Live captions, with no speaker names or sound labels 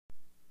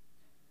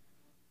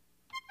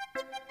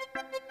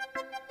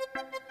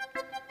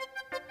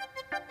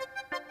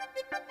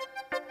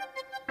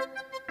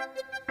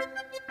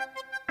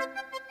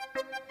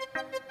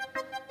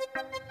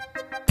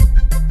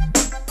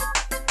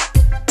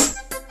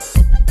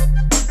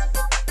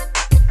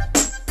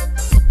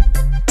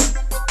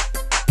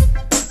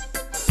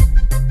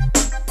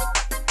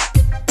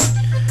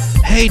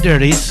Hey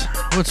dirties,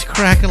 what's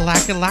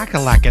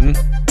crack-a-lack-a-lack-a-lackin'?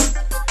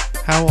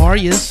 How are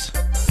yous?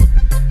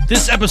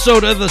 This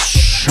episode of the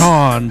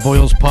Sean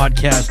Boyles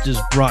Podcast is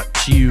brought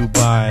to you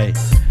by,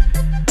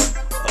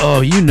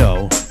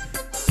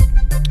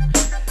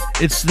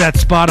 it's that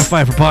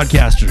Spotify for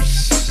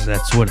podcasters.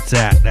 That's what it's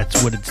at.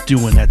 That's what it's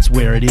doing. That's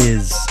where it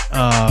is.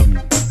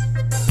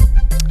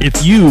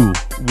 If you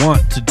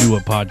want to do a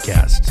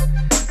podcast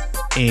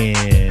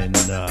and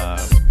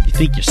you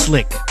think you're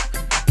slick,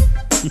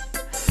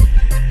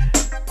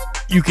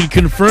 you can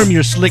confirm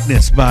your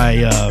slickness by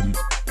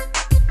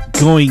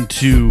going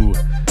to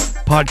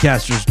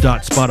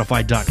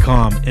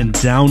podcasters.spotify.com and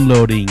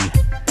downloading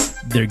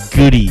their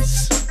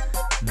goodies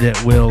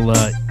that will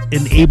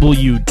enable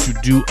you to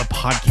do a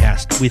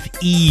podcast with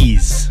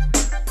ease.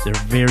 They're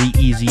very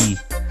easy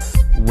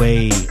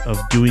way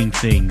of doing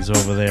things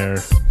over there.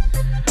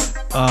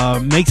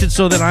 Makes it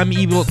so that I'm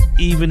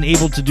even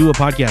able to do a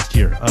podcast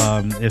here.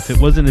 If it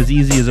wasn't as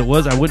easy as it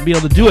was, I wouldn't be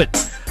able to do it.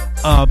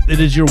 It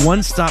is your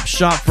one-stop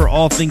shop for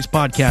all things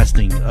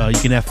podcasting. You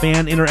can have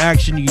fan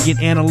interaction. You can get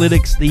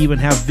analytics. They even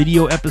have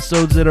video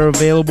episodes that are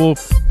available.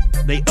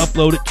 They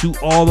upload it to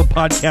all the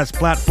podcast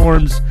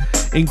platforms,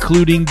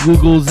 including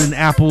Google's and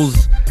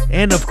Apple's,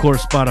 and of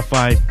course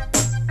Spotify.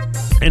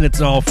 And it's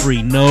all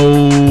free.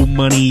 No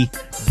money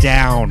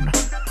down.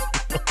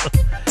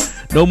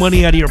 No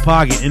money out of your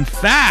pocket. In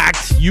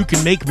fact, you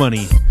can make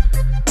money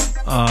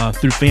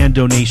through fan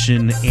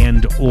donation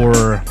and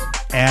or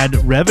ad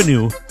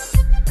revenue.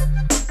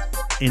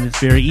 And it's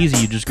very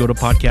easy. You just go to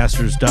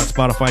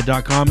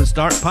podcasters.spotify.com and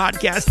start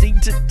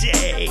podcasting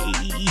today.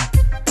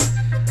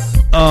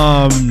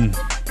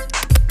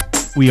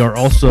 We are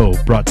also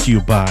brought to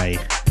you by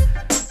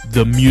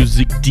the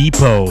Music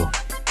Depot.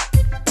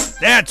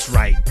 That's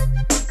right.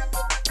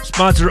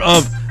 Sponsor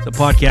of the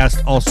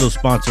podcast, also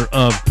sponsor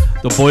of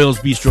the Boyles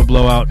Bistro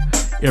Blowout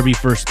every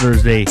first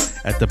Thursday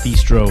at the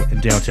Bistro in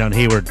downtown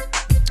Hayward.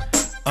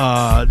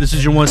 This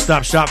is your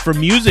one-stop shop for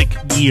music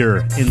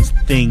gear and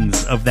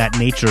things of that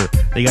nature.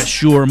 They got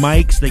Shure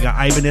mics, they got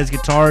Ibanez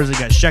guitars, they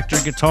got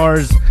Schecter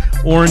guitars,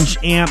 Orange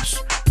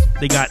amps,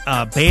 they got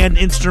band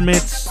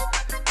instruments,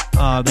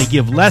 they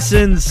give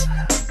lessons,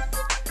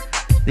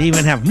 they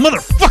even have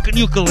motherfucking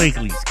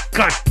ukuleles.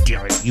 God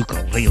damn it,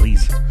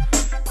 ukuleles.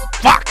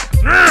 Fuck!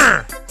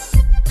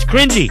 It's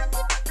cringy.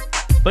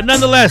 But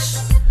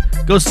nonetheless,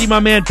 go see my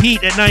man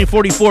Pete at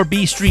 944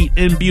 B Street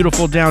in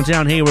beautiful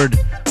downtown Hayward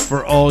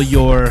for all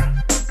your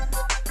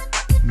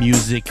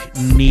music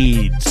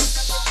needs.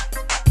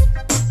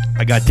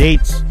 I got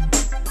dates.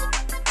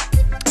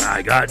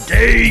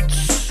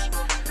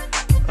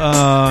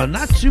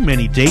 Not too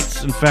many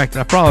dates. In fact,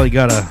 I probably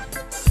gotta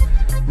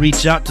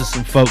reach out to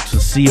some folks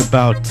and see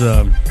about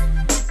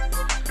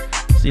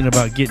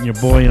getting your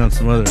boy on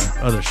some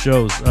other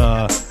shows.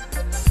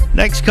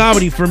 Next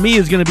comedy for me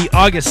is going to be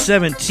August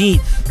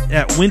 17th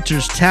at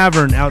Winter's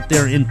Tavern out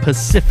there in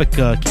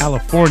Pacifica,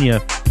 California.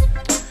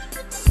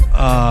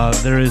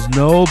 There is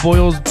no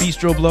Boyles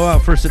Bistro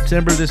Blowout for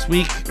September this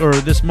week, or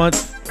this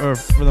month, or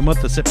for the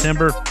month of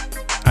September.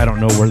 I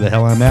don't know where the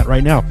hell I'm at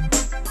right now.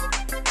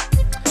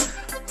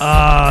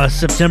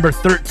 September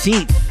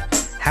 13th,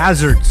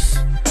 Hazards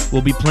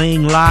will be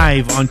playing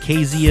live on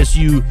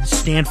KZSU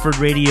Stanford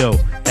Radio.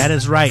 That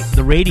is right,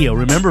 the radio.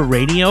 Remember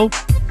radio?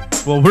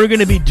 Well, we're going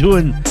to be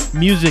doing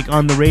music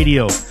on the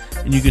radio,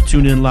 and you can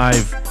tune in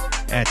live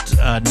at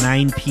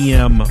 9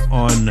 p.m.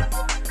 on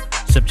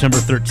September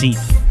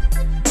 13th.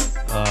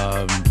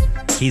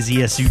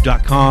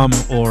 KZSU.com,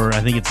 or I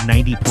think it's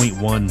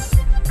 90.1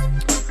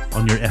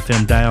 on your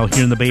FM dial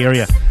here in the Bay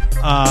Area.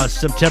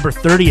 September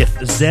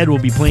 30th, Zed will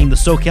be playing the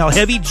SoCal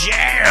Heavy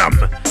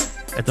Jam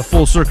at the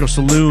Full Circle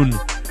Saloon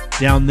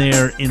down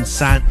there in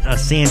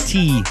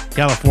Santee,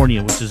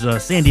 California, which is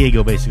San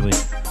Diego, basically.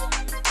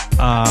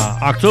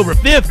 October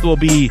 5th will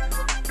be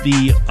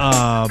the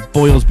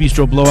Boyles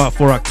Bistro Blowout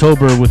for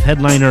October with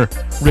headliner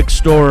Rick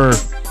Storer,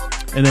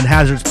 and then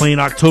Hazards playing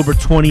October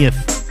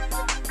 20th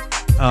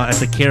at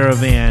the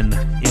Caravan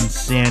in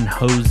San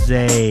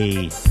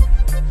Jose.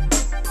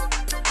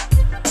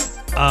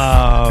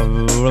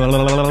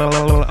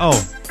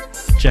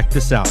 Check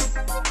this out.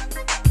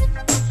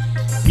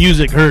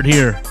 Music heard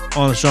here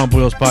on the Sean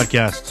Boyles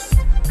Podcast.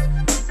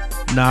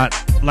 Not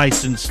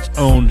licensed,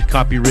 owned,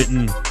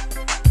 copywritten,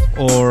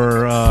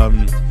 or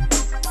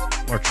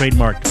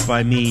trademarked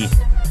by me,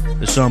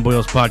 the Sean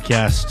Boyles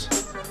Podcast,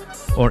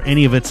 or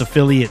any of its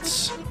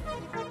affiliates.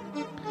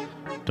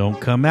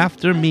 Don't come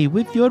after me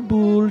with your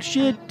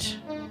bullshit.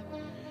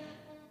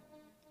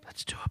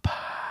 Let's do a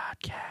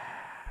podcast.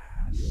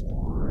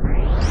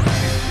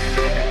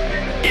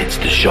 It's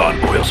the Sean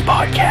Boyles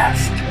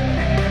Podcast.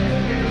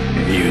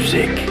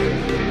 Music,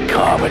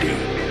 comedy,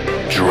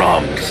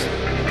 drums,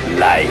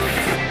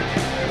 life.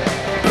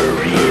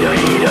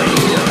 Burrito.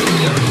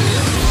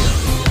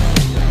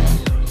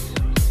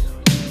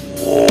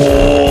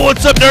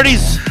 What's up,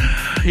 nerdies?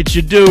 It's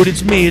your dude.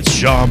 It's me. It's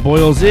Sean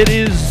Boyles. It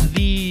is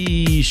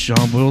the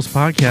Sean Boyles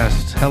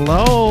Podcast.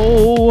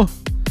 Hello.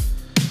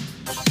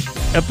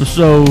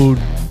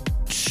 Episode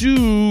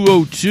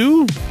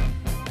 202.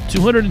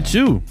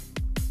 202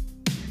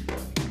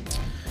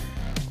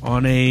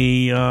 on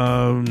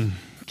a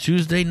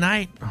Tuesday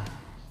night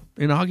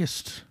in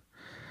August.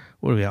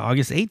 What are we at?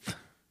 August 8th?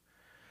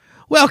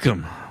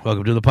 Welcome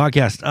to the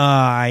podcast.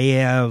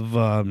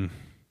 I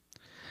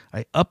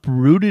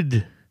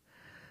uprooted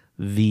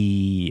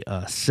the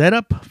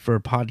setup for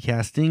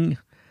podcasting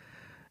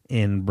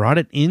and brought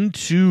it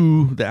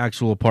into the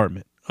actual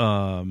apartment.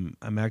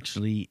 I'm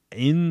actually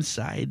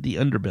inside the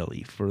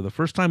underbelly for the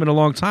first time in a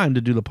long time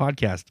to do the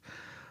podcast.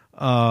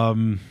 I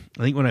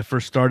think when I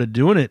first started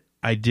doing it,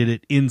 I did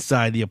it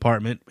inside the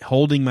apartment,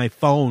 holding my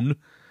phone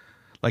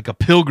like a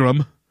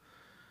pilgrim,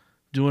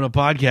 doing a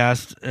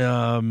podcast,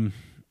 and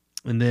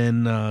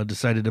then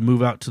decided to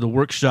move out to the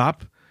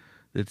workshop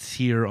that's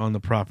here on the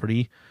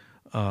property.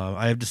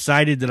 I have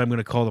decided that I'm going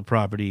to call the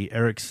property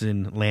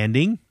Erickson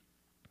Landing.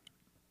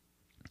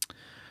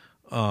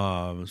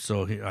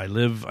 So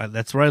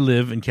that's where I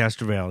live in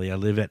Castro Valley. I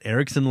live at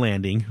Erickson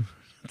Landing.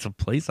 It's a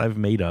place I've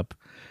made up,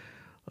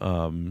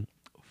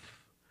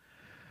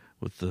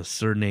 with the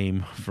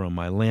surname from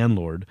my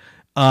landlord.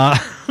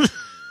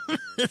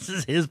 This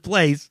is his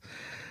place,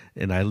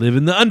 and I live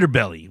in the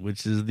underbelly,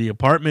 which is the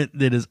apartment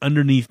that is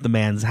underneath the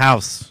man's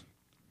house.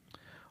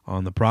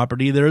 On the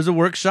property, there is a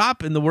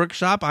workshop. In the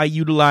workshop, I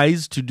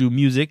utilize to do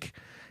music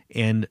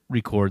and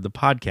record the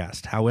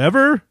podcast.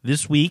 However,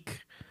 this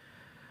week,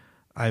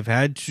 I've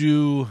had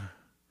to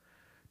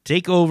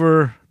take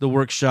over the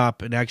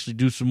workshop and actually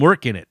do some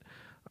work in it.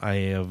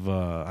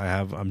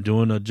 I'm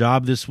doing a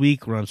job this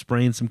week where I'm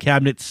spraying some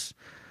cabinets,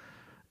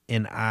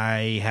 and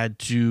I had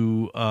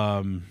to,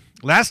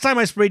 last time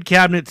I sprayed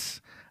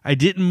cabinets, I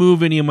didn't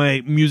move any of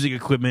my music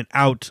equipment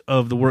out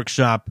of the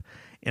workshop,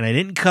 and I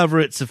didn't cover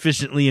it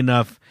sufficiently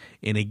enough,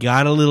 and it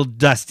got a little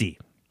dusty.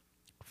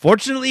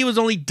 Fortunately, it was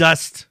only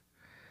dust,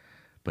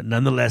 but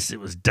nonetheless, it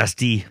was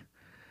dusty,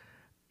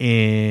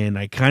 and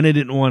I kind of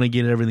didn't want to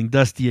get everything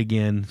dusty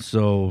again,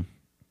 so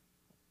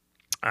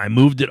I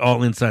moved it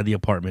all inside the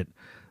apartment.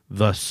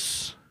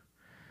 Thus,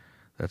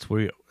 that's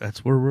where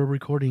we're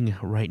recording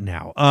right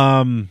now.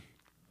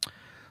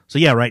 So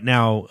yeah, right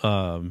now,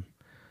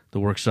 the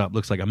workshop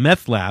looks like a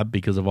meth lab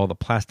because of all the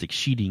plastic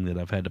sheeting that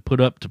I've had to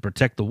put up to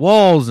protect the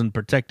walls and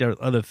protect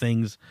other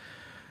things.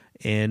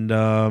 And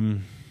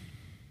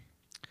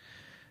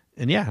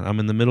yeah, I'm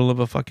in the middle of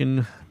a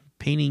fucking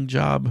painting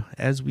job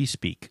as we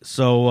speak.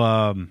 So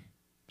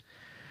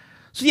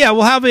yeah,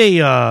 we'll have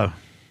a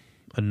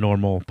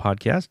normal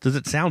podcast. Does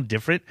it sound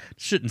different?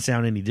 It shouldn't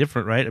sound any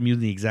different, right? I'm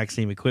using the exact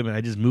same equipment. I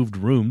just moved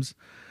rooms.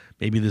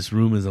 Maybe this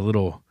room is a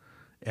little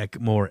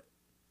more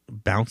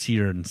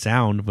bouncier in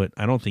sound, but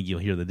I don't think you'll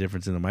hear the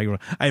difference in the microphone.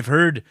 I've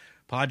heard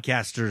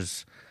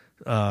podcasters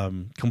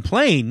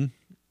complain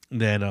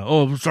that,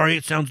 oh, sorry,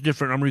 it sounds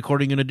different. I'm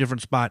recording in a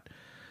different spot.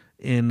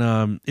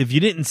 And if you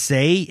didn't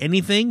say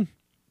anything,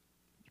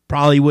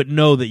 probably wouldn't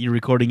know that you're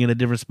recording in a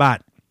different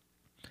spot.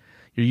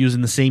 You're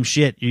using the same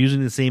shit. You're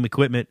using the same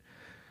equipment.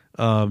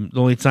 The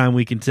only time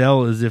we can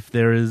tell is if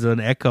there is an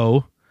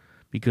echo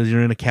because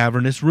you're in a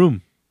cavernous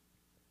room.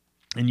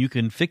 And you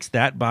can fix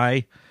that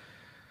by,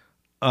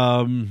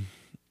 putting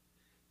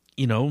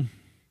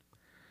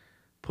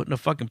a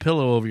fucking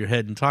pillow over your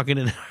head and talking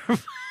in there.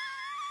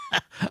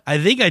 I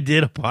think I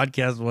did a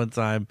podcast one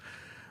time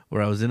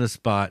where I was in a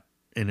spot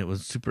and it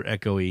was super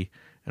echoey,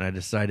 and I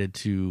decided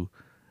to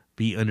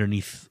be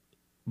underneath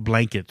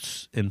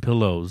blankets and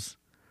pillows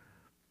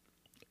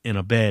in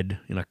a bed,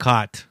 in a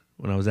cot,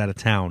 when I was out of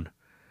town.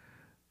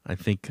 I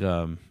think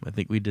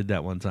we did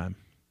that one time.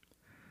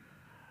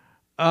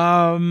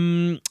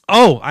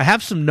 I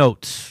have some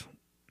notes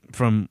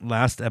from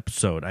last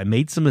episode. I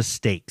made some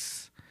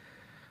mistakes.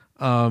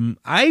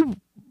 I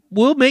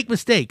will make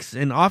mistakes,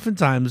 and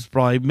oftentimes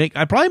I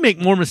probably make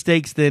more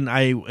mistakes than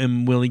I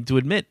am willing to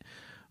admit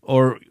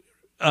or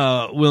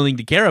willing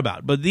to care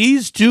about. But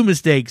these two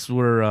mistakes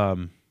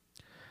were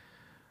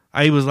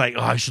I was like,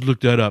 oh, I should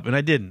look that up, and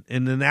I didn't.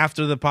 And then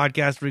after the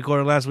podcast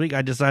recorded last week,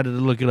 I decided to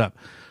look it up.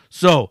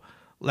 So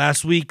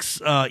last week's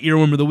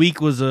Earworm of the Week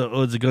was a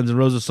Guns N'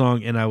 Roses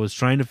song, and I was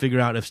trying to figure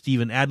out if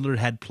Steven Adler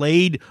had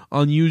played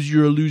on Use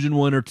Your Illusion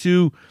 1 or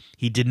 2.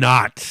 He did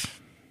not.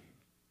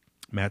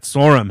 Matt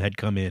Sorum had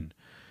come in.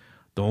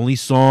 The only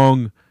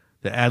song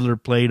that Adler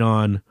played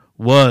on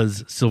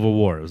was Civil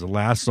War. It was the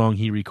last song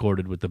he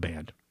recorded with the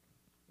band.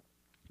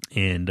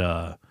 And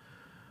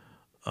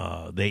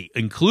they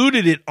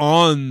included it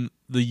on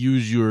the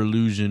Use Your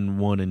Illusion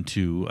 1 and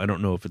 2. I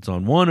don't know if it's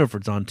on 1 or if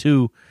it's on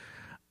 2.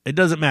 It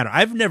doesn't matter.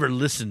 I've never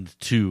listened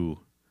to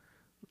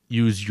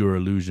Use Your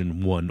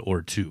Illusion 1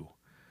 or 2.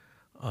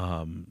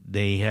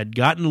 They had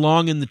gotten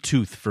long in the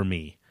tooth for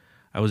me.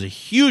 I was a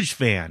huge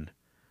fan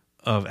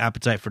of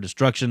Appetite for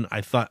Destruction.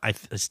 I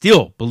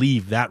still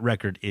believe that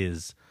record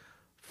is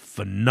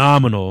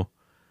phenomenal,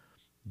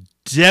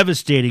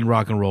 devastating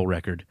rock and roll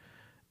record.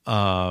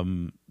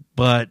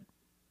 But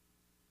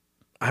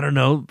I don't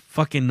know,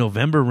 fucking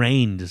November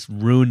Rain just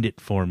ruined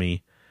it for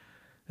me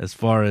as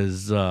far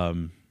as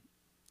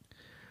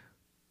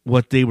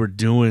what they were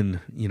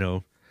doing,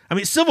 I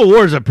mean, Civil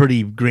War is a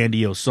pretty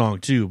grandiose song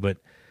too, but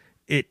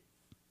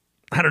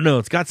I don't know.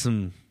 It's got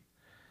some.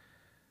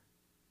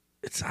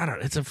 It's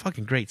a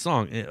fucking great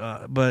song,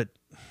 but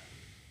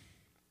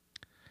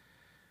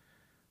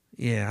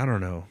yeah, I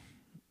don't know.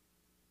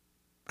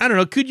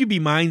 Could You Be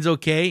Mine's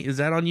okay? Is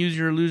that on Use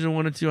Your Illusion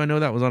 1 or 2? I know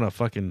that was on a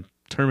fucking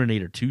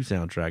Terminator 2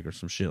 soundtrack or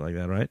some shit like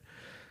that, right?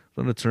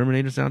 On the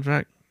Terminator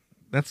soundtrack,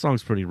 that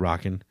song's pretty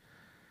rocking.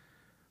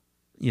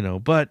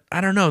 But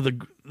I don't know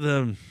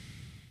the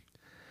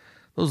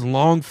those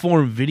long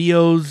form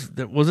videos.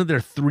 That wasn't there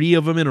 3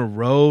 of them in a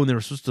row, and they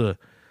were supposed to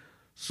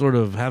sort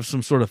of have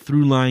some sort of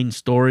through line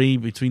story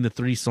between the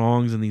 3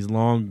 songs and these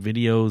long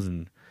videos,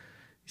 and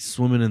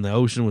swimming in the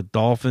ocean with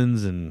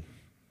dolphins, and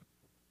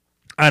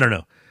I don't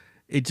know.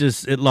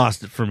 It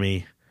lost it for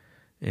me,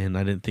 and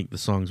I didn't think the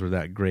songs were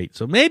that great.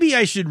 So maybe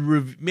I should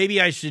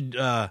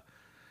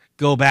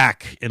go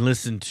back and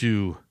listen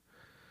to,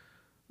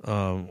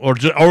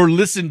 or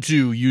listen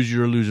to Use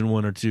Your Illusion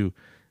 1 or 2.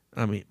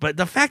 I mean, but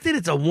the fact that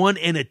it's a 1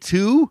 and a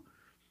 2,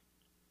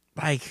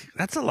 like,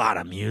 that's a lot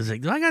of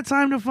music. Do I got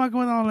time to fuck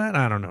with all that?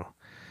 I don't know.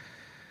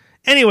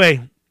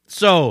 Anyway,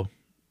 so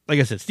like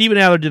I said, Steven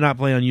Adler did not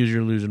play on Use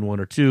Your Illusion 1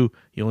 or 2.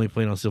 He only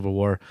played on Civil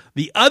War.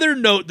 The other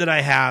note that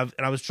I have,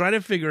 and I was trying to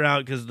figure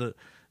out, because the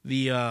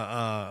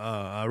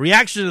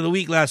reaction of the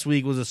week last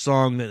week was a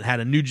song that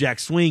had a New Jack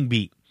Swing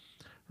beat,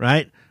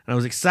 right? And I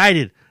was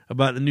excited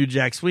about the New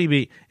Jack Swing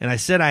beat, and I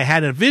said I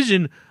had a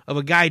vision of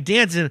a guy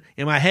dancing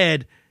in my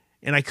head,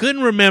 and I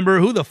couldn't remember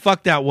who the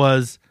fuck that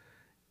was.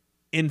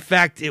 In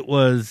fact,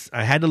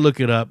 I had to look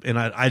it up, and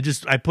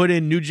I put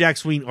in New Jack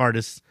Swing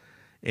artists,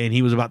 and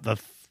he was about the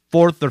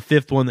 4th or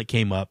 5th one that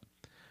came up.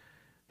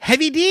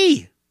 Heavy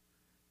D.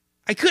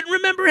 I couldn't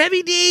remember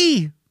Heavy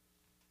D.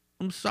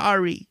 I'm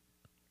sorry.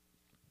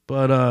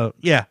 But,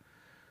 yeah.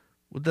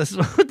 With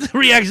the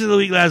reaction of the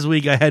week last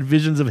week, I had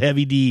visions of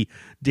Heavy D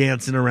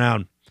dancing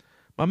around.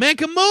 My man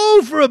can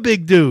move for a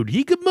big dude.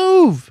 He could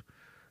move.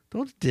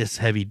 Don't diss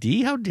Heavy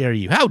D. How dare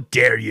you? How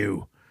dare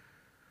you?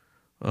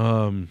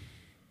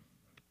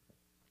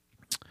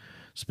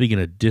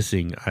 Speaking of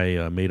dissing,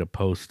 I made a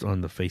post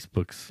on the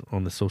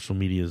social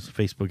medias,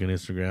 Facebook and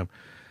Instagram.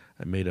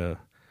 I made a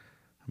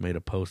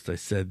post. I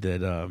said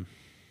that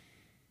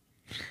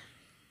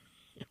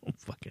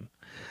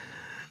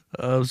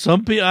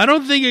some people. I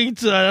don't think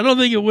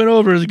it went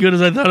over as good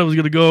as I thought it was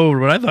going to go over,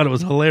 but I thought it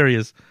was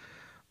hilarious.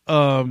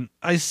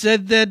 I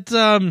said that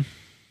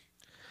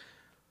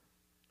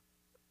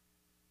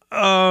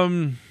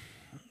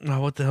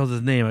what the hell's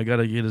his name? I got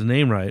to get his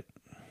name right.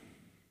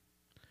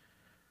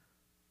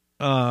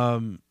 Or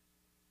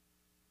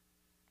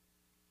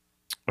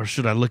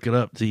should I look it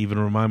up to even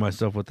remind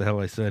myself what the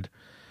hell I said?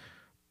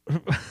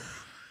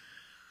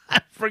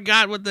 I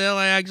forgot what the hell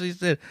I actually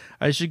said.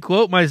 I should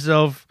quote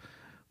myself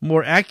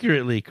more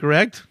accurately,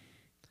 correct?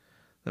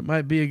 That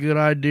might be a good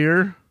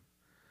idea.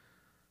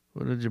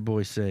 What did your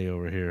boy say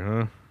over here,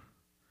 huh?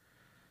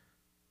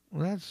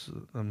 Well,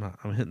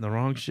 I'm hitting the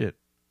wrong shit.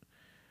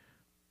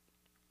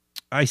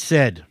 I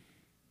said,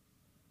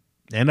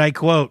 and I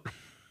quote,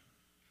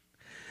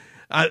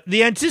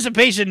 the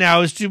anticipation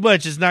now is too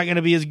much. It's not going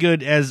to be as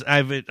good as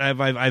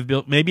I've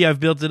built. Maybe I've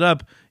built it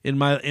up in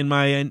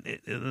my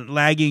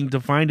lagging to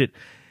find it.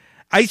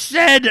 I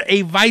said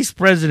a vice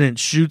president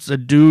shoots a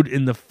dude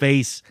in the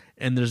face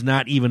and there's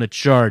not even a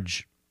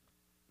charge.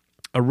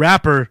 A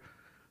rapper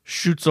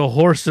shoots a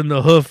horse in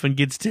the hoof and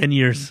gets 10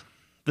 years.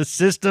 The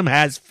system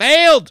has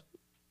failed.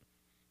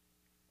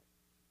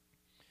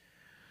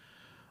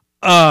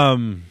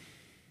 What's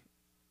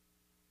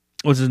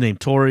his name?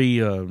 Tory.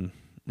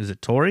 Is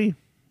it Tory?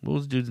 What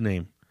was the dude's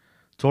name?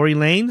 Tory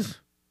Lanez? Is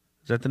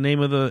that the name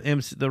of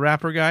the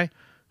rapper guy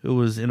who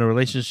was in a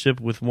relationship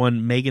with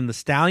one Megan the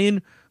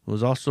Stallion, who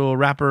was also a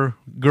rapper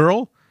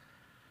girl?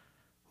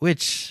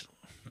 Which,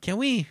 can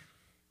we...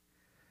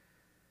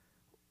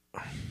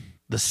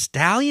 The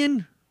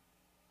Stallion?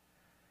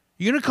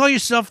 You're going to call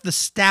yourself the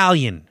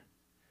Stallion.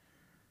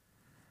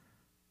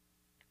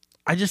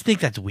 I just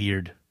think that's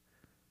weird.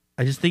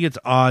 I just think it's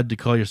odd to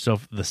call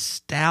yourself the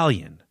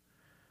Stallion.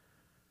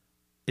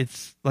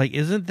 It's like,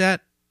 isn't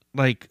that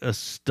like a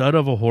stud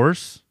of a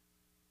horse?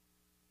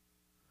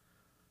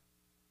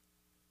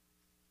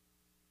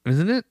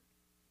 Isn't it?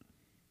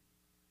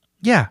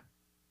 Yeah.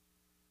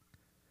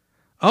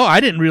 Oh, I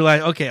didn't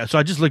realize. Okay, so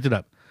I just looked it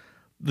up.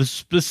 The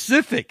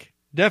specific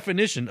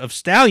definition of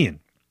stallion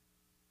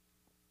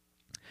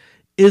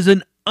is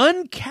an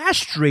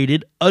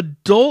uncastrated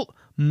adult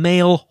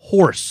male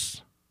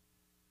horse.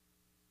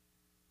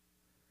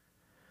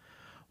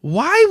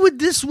 Why would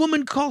this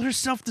woman call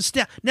herself the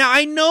Stallion? Now,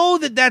 I know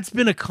that that's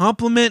been a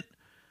compliment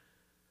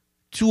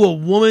to a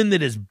woman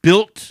that is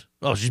built.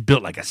 Oh, she's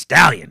built like a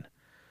stallion.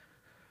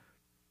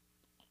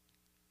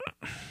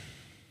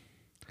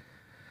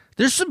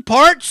 There's some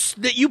parts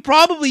that you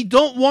probably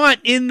don't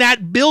want in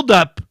that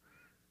buildup,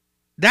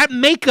 that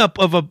makeup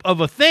of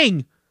a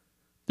thing.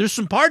 There's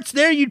some parts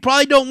there you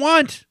probably don't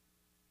want.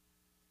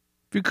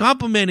 If you're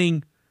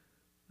complimenting,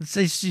 let's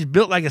say she's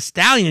built like a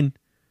stallion.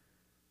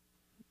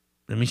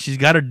 I mean, she's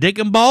got her dick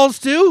and balls,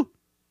 too.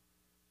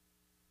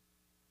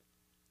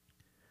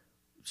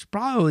 It's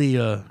probably,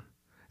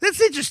 That's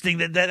interesting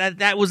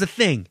that was a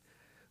thing.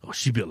 Oh,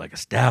 she built like a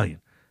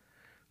stallion.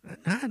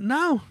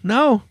 No.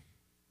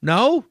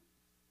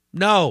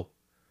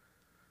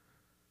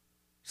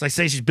 It's like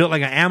saying she's built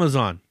like an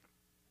Amazon.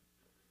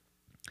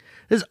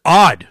 This is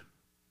odd.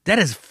 That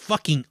is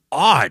fucking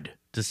odd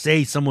to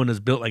say someone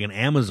is built like an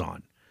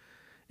Amazon.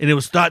 And it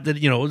was thought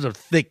that, it was a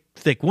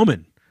thick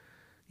woman.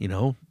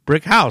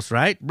 Brick house,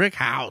 right? Brick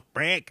house.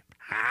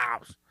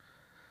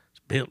 It's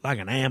built like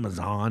an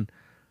Amazon.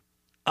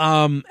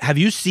 Have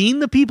you seen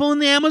the people in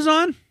the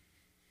Amazon?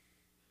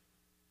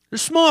 They're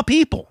small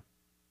people.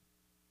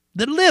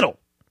 They're little.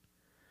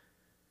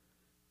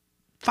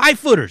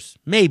 5-footers,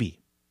 maybe.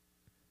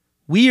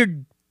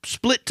 Weird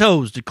split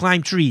toes to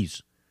climb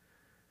trees.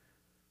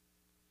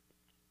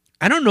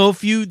 I don't know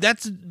if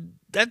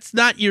that's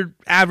not your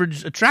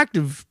average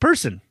attractive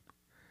person.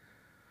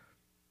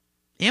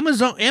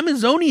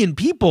 Amazonian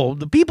people,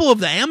 the people of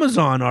the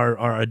Amazon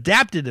are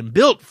adapted and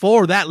built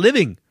for that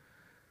living.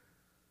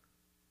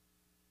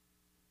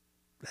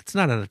 That's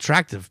not an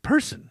attractive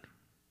person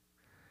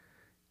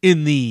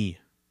in the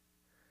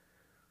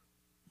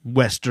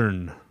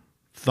Western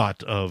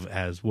thought of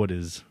as what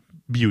is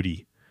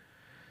beauty.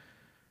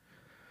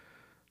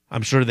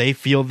 I'm sure they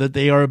feel that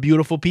they are a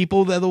beautiful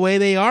people the way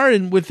they are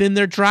and within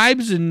their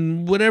tribes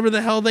and whatever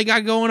the hell they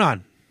got going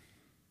on.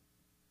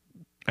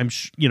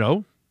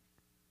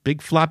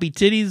 Big floppy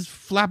titties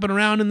flapping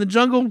around in the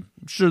jungle.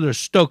 I'm sure they're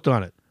stoked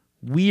on it.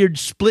 Weird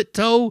split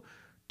toe.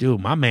 Dude,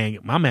 my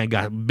man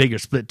got a bigger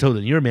split toe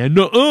than your man.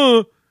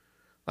 No,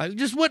 like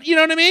just what, you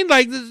know what I mean?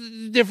 Like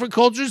different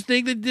cultures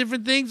think that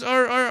different things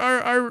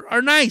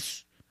are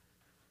nice.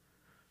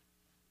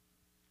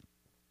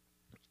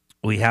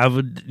 We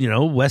have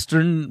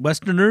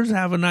Westerners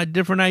have a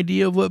different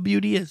idea of what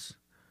beauty is.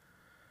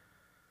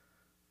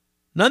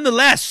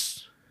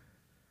 Nonetheless,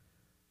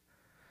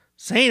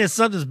 saying that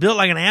something's built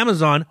like an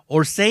Amazon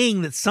or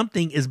saying that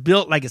something is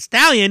built like a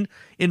stallion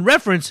in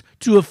reference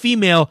to a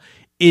female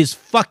is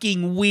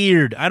fucking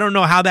weird. I don't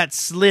know how that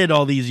slid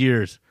all these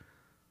years.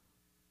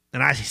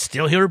 And I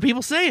still hear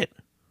people say it.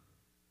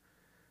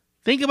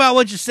 Think about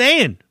what you're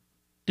saying.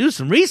 Do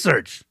some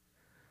research.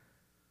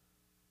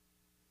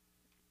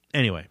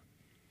 Anyway.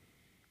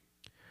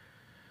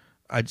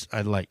 I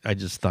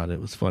just thought it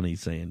was funny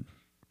saying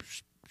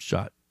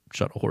shot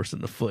a horse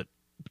in the foot.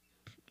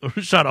 Or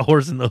shot a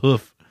horse in the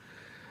hoof.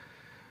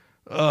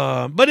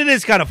 But it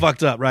is kind of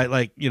fucked up, right?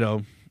 Like,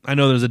 I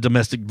know there's a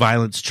domestic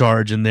violence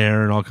charge in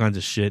there and all kinds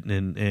of shit.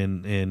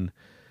 And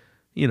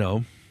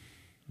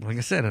like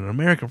I said, an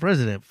American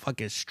president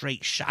fucking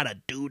straight shot a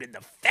dude in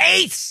the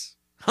face.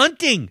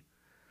 Hunting.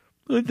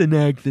 With an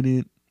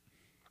accident.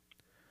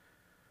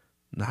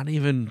 Not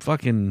even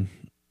fucking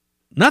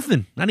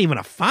nothing. Not even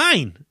a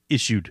fine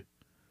issued.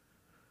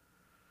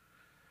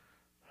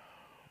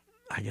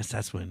 I guess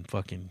that's when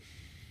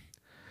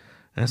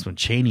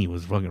Cheney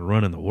was fucking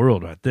running the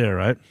world right there,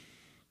 right?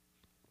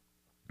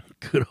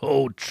 Good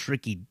old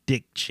tricky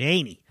Dick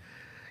Cheney.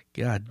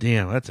 God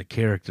damn, that's a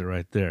character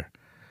right there.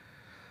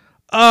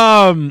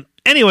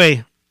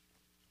 Anyway,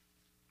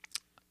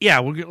 yeah,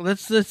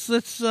 let's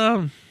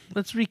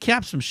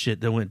recap some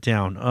shit that went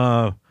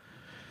down.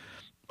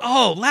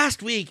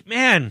 Last week,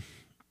 man.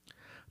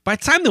 By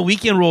the time the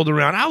weekend rolled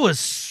around, I was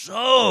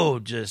so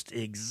just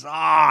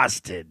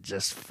exhausted,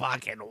 just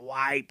fucking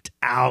wiped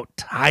out,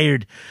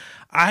 tired.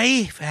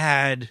 I've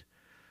had,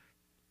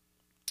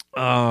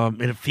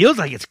 and it feels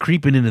like it's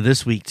creeping into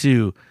this week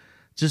too.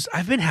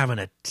 I've been having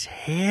a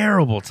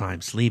terrible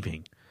time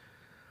sleeping.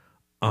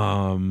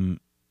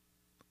 I'm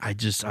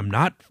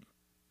not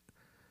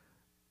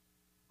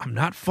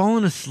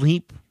falling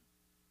asleep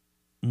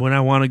when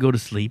I want to go to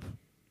sleep.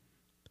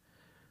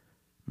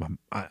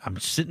 I'm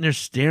sitting there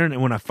staring,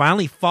 and when I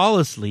finally fall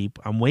asleep,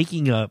 I'm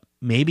waking up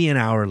maybe an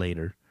hour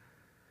later,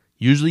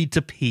 usually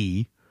to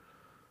pee,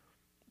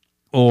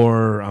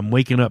 or I'm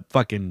waking up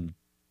fucking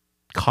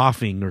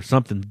coughing or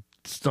something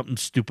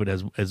stupid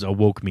as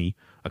awoke me,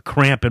 a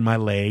cramp in my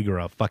leg or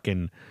a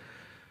fucking,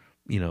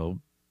 I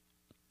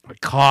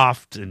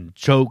coughed and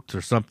choked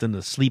or something.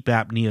 The sleep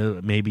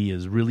apnea maybe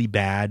is really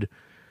bad,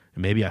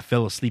 and maybe I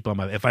fell asleep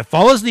if I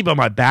fall asleep on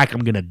my back,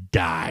 I'm gonna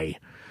die.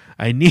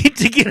 I need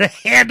to get a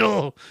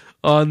handle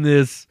on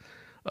this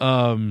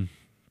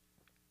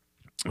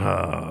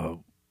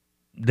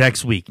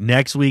next week.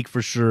 Next week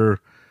for sure.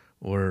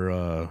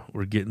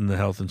 We're getting the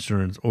health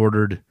insurance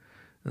ordered,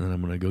 and then I'm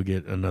gonna go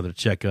get another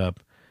checkup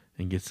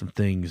and get some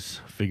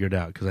things figured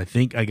out because I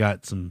think I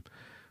got some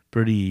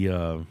pretty.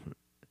 I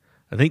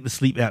think the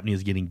sleep apnea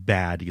is getting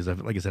bad because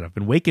like I said, I've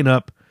been waking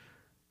up,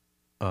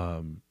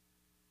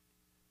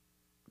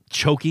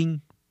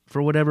 choking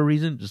for whatever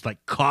reason, just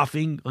like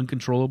coughing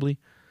uncontrollably.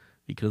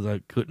 Because I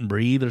couldn't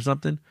breathe or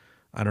something.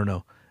 I don't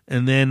know.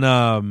 And then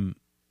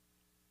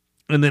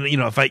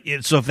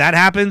if that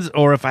happens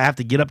or if I have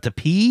to get up to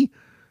pee,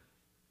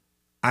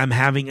 I'm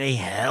having a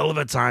hell of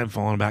a time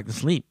falling back to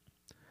sleep.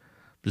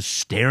 Just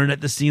staring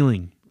at the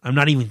ceiling. I'm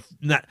not even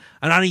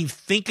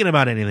thinking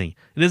about anything.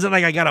 It isn't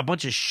like I got a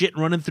bunch of shit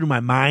running through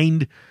my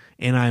mind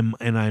and I'm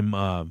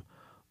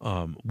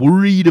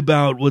worried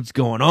about what's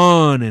going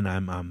on, and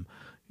I'm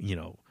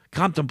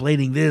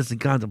contemplating this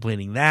and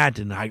contemplating that,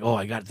 and I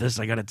got this,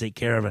 I got to take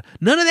care of it.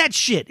 None of that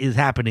shit is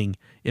happening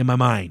in my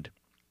mind.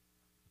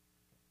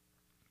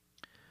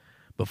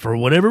 But for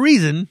whatever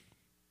reason,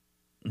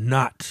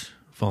 not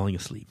falling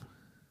asleep.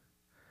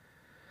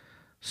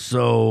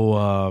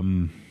 So,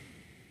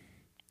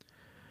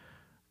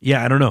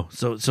 yeah, I don't know.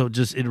 So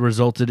just it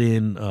resulted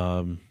in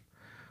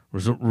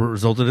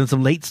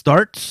some late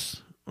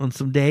starts on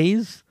some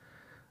days.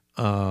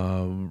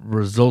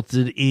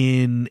 Resulted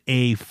in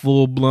a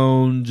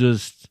full-blown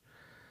just,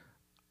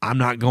 I'm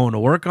not going to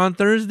work on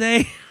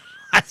Thursday.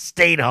 I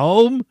stayed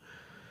home.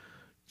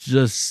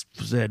 Just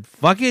said,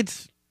 fuck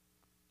it.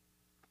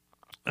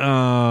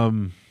 What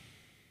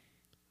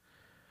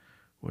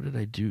did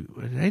I do?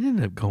 I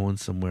ended up going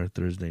somewhere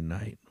Thursday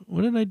night.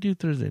 What did I do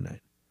Thursday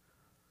night?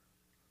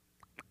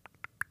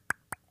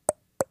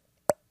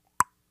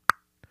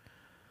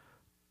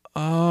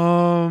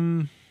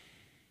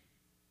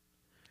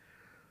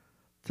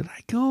 Did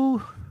I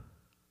go?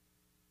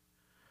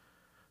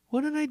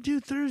 What did I do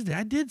Thursday?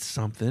 I did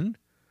something.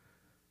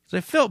 So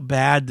I felt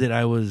bad that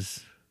I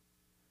was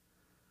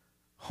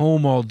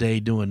home all day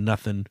doing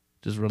nothing,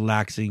 just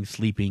relaxing,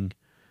 sleeping,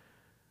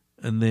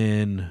 and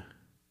then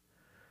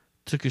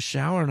took a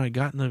shower and I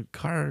got in the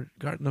car,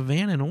 got in the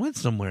van, and I went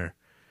somewhere.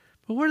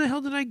 But where the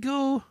hell did I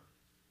go?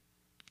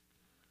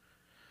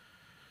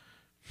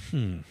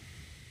 Did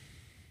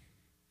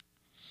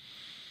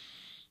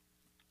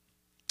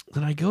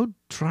I go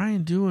try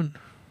and do an...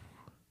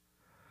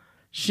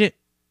 Shit.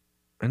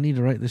 I need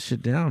to write this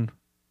shit down.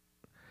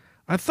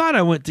 I thought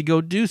I went to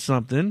go do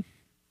something.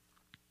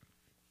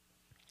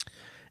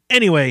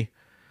 Anyway.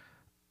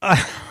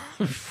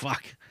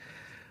 Fuck.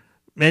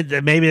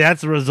 Maybe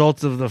that's the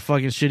result of the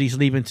fucking shitty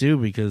sleeping too,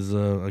 because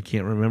I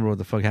can't remember what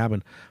the fuck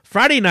happened.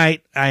 Friday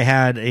night, I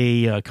had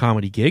a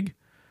comedy gig.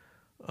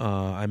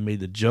 I made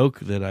the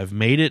joke that I've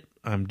made it.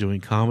 I'm doing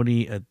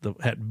comedy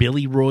at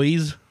Billy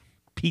Roy's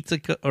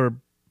Pizza or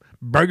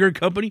Burger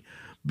Company.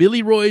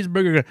 Billy Roy's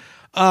Burger.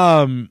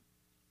 I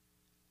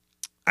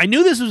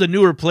knew this was a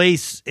newer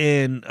place,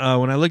 and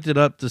when I looked it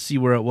up to see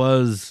where it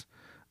was,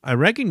 I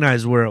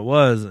recognized where it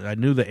was. I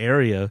knew the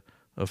area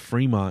of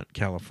Fremont,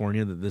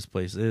 California, that this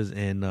place is,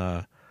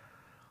 and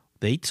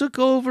they took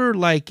over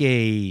like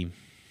there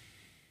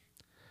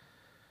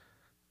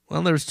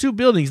was two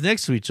buildings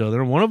next to each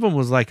other. One of them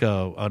was like an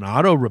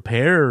auto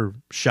repair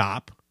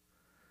shop,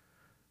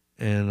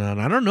 and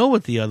I don't know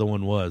what the other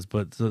one was,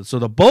 but so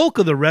the bulk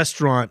of the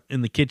restaurant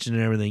and the kitchen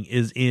and everything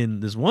is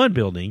in this one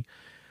building,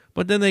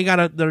 but then they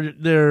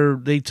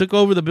they took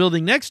over the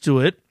building next to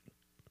it,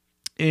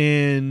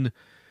 and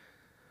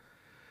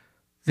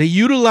they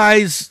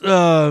utilize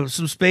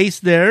some space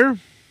there.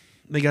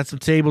 They got some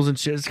tables and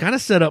chairs. It's kind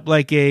of set up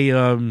like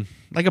a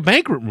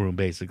banquet room,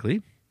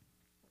 basically.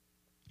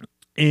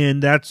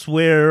 And that's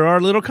where our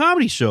little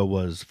comedy show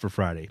was for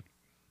Friday.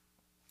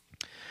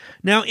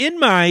 Now, in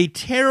my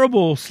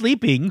terrible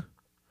sleeping,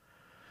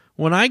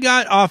 when I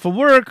got off of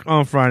work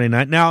on Friday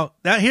night,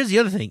 here's the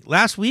other thing.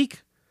 Last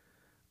week,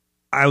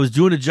 I was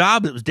doing a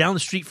job that was down the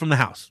street from the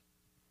house.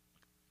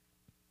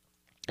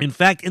 In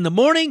fact, in the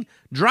morning,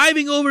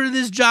 driving over to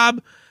this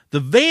job, the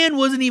van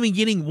wasn't even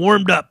getting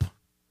warmed up.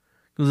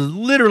 It was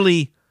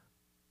literally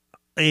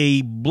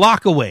a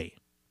block away.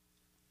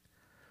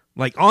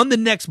 Like on the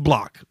next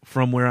block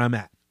from where I'm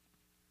at.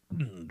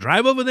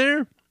 Drive over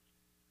there,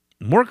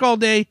 work all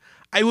day.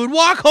 I would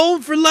walk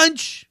home for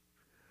lunch.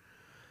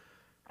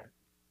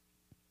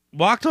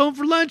 Walked home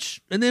for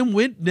lunch and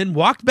then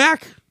walked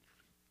back.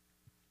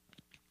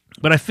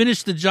 But I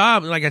finished the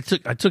job. Like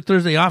I took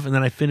Thursday off, and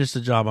then I finished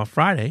the job on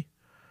Friday.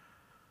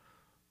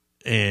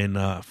 And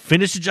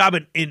finished the job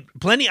in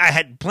plenty. I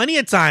had plenty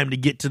of time to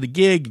get to the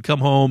gig and come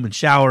home and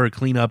shower and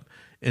clean up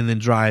and then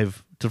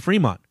drive to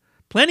Fremont.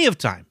 Plenty of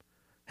time.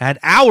 Had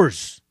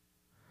hours.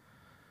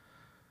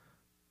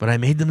 But I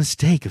made the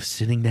mistake of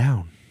sitting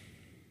down.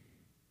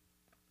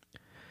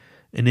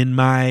 And in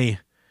my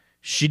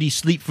shitty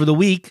sleep for the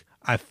week,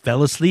 I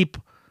fell asleep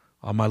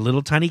on my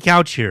little tiny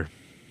couch here.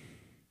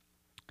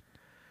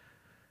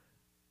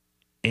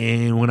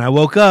 And when I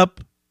woke up,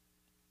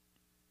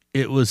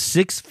 it was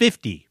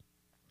 6:50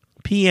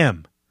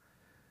 p.m.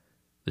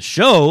 The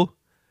show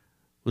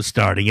was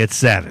starting at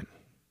 7.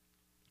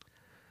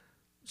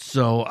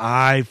 So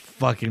I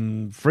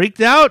fucking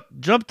freaked out,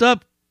 jumped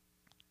up,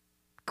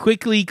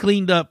 quickly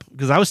cleaned up,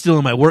 because I was still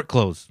in my work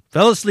clothes.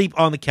 Fell asleep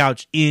on the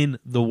couch in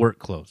the work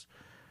clothes.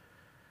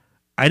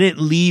 I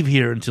didn't leave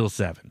here until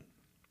 7.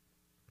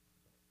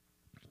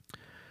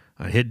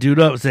 I hit dude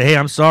up and said, hey,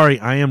 I'm sorry,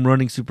 I am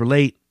running super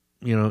late.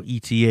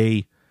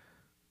 ETA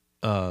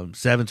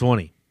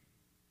 7:20.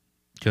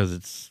 Because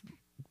it's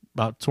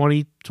about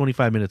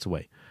 25 minutes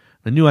away.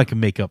 I knew I could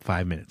make up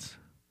 5 minutes.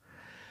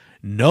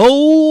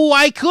 No,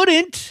 I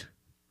couldn't.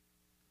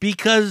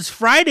 Because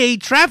Friday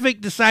traffic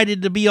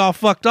decided to be all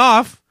fucked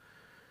off.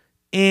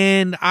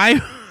 And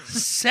I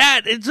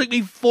sat. It took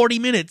me 40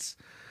 minutes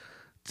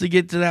to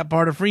get to that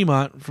part of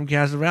Fremont from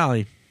Castro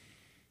Valley.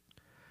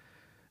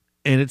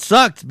 And it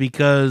sucked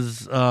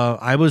because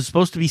I was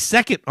supposed to be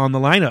second on the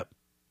lineup.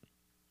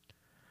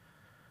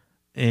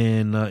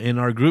 And in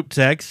our group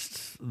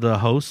text, the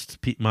host,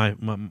 my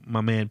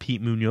man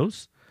Pete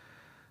Munoz,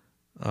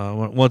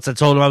 once I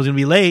told him I was going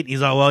to be late,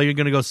 he's like, well, you're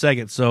going to go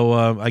second,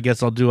 so I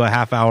guess I'll do a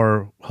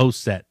half-hour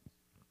host set.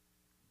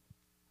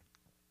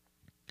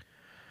 I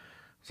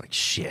was like,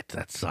 shit,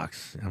 that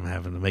sucks. I'm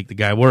having to make the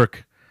guy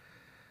work.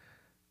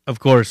 Of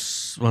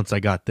course, once I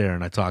got there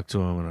and I talked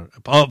to him and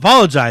I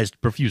apologized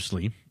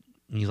profusely,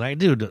 he's like,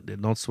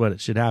 dude, don't sweat it.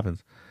 Shit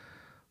happens.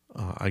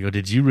 I go,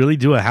 did you really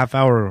do a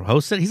half-hour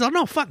host set? He's like,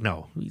 no, fuck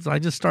no. He's like, I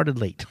just started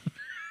late.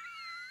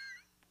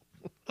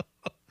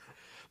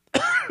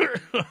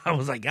 I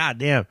was like, God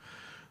damn,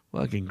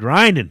 fucking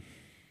grinding.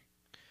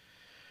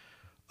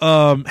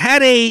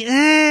 Had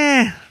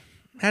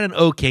an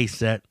okay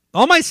set.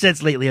 All my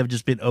sets lately have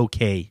just been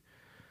okay.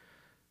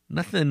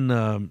 Nothing,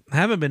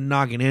 haven't been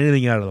knocking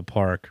anything out of the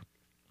park.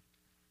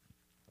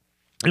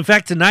 In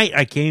fact, tonight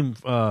I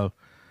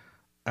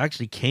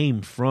actually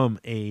came from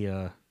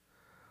an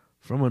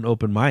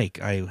open mic.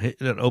 I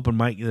hit an open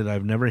mic that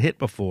I've never hit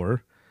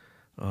before.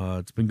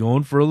 It's been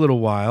going for a little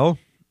while.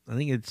 I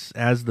think it's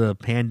as the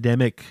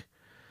pandemic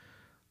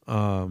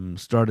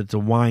started to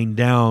wind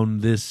down.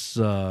 This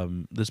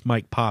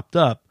mic popped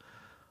up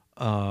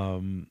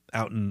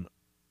out in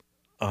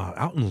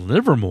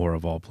Livermore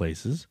of all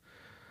places.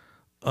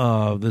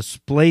 This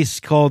place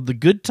called the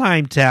Good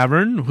Time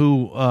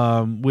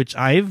Tavern, which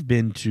I've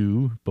been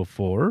to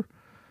before.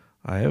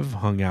 I have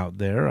hung out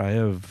there. I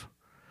have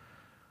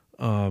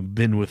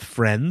been with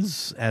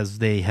friends as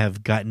they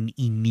have gotten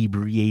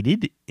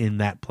inebriated in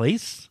that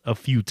place a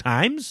few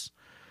times.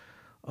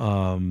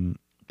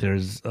 There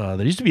used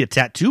to be a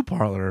tattoo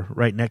parlor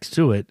right next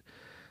to it,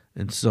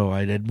 and so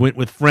I went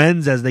with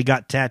friends as they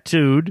got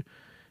tattooed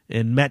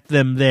and met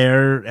them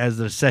there as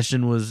the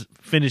session was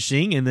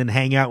finishing, and then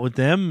hang out with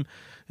them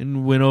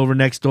and went over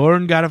next door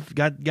and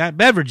got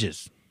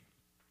beverages.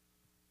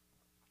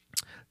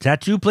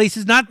 Tattoo place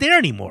is not there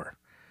anymore.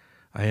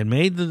 I had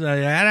made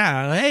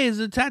hey, is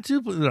it a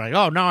tattoo place? They're like,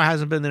 oh, no, it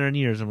hasn't been there in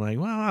years. I'm like,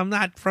 well, I'm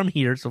not from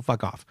here, so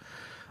fuck off.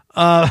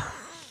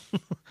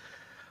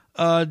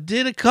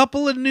 Did a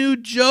couple of new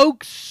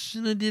jokes,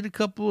 and I did a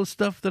couple of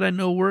stuff that I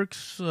know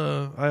works.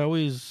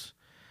 If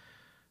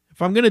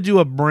I'm going to do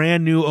a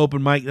brand new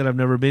open mic that I've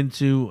never been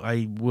to,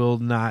 I will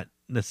not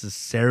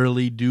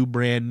necessarily do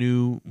brand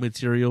new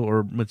material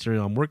or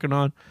material I'm working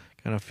on.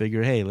 Kind of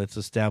figure, hey, let's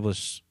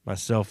establish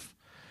myself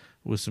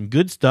with some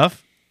good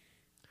stuff,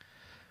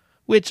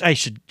 which I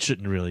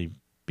shouldn't really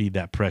be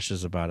that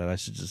precious about it. I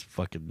should just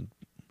fucking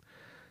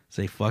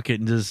say fuck it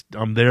and just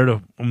I'm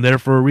there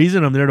for a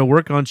reason. I'm there to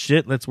work on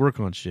shit. Let's work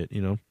on shit,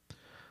 you know.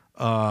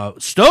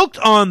 Stoked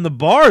on the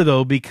bar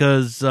though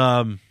because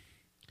doom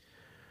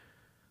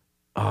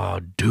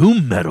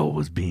metal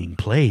was being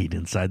played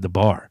inside the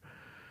bar.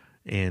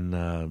 And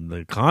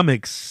the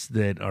comics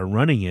that are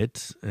running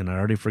it, and I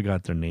already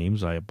forgot their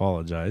names, I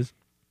apologize.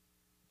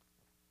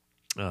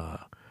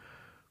 What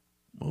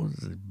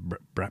was it?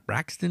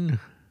 Braxton?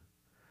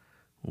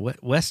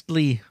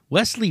 Wesley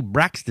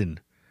Braxton,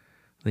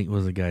 I think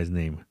was the guy's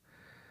name.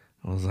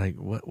 I was like,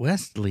 what?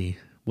 Wesley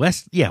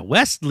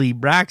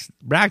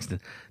Braxton.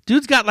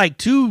 Dude's got like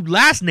 2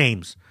 last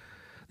names.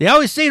 They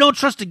always say don't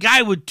trust a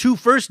guy with 2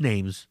 first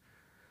names.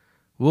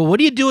 Well, what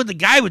do you do with the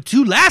guy with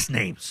 2 last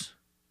names?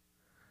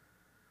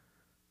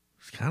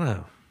 It's kind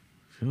of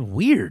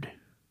weird.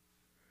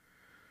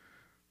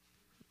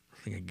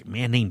 Like a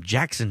man named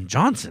Jackson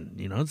Johnson.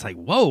 You know, it's like,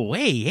 whoa,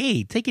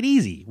 hey, take it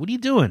easy. What are you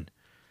doing?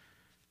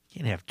 You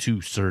can't have 2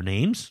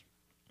 surnames.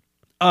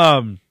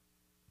 So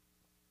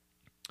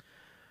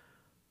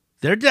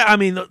he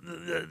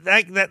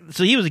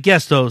was a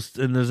guest host,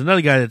 and there's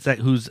another guy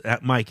who's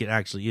at Mike. It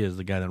actually is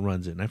the guy that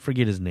runs it, and I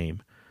forget his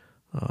name.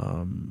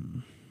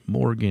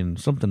 Morgan.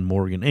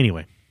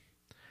 Anyway,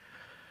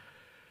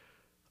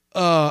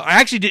 I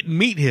actually didn't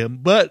meet him,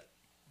 but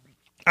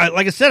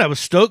like I said, I was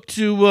stoked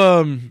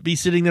to be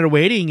sitting there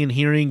waiting and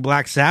hearing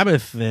Black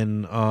Sabbath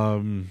and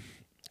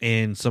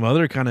some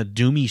other kind of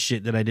doomy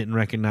shit that I didn't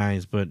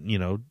recognize, but you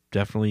know,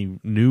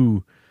 definitely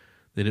knew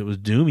that it was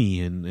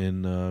doomy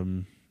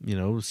and you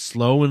know,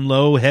 slow and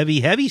low,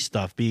 heavy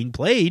stuff being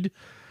played.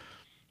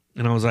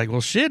 And I was like,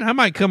 well, shit, I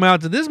might come out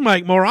to this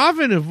mic more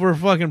often if we're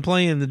fucking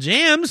playing the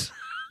jams,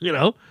 you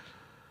know.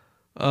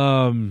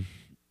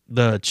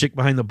 The chick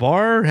behind the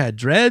bar had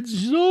dreads.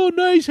 She's, oh,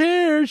 nice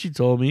hair, she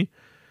told me.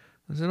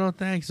 I said, oh,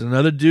 thanks.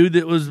 Another dude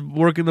that was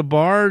working the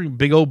bar,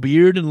 big old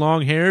beard and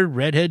long hair,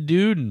 redhead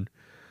dude. And,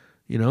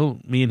 you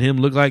know, me and him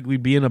looked like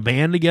we'd be in a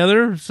band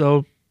together.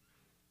 So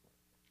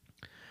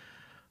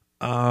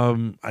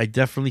I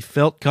definitely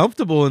felt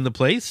comfortable in the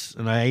place.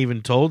 And I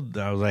even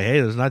I was like,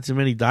 hey, there's not too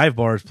many dive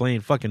bars playing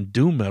fucking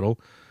doom metal.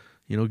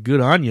 You know, good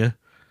on you.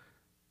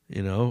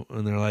 You know,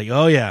 and they're like,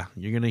 oh, yeah,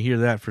 you're going to hear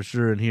that for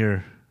sure in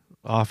here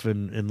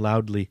often and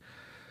loudly.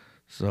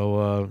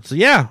 So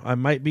yeah, I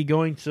might be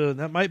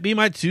that might be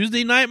my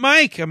Tuesday night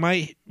mic. I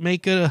might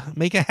make a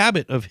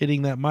habit of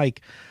hitting that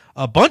mic.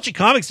 A bunch of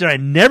comics that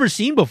I'd never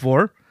seen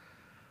before.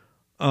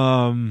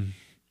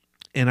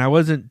 and I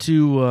wasn't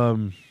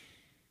too.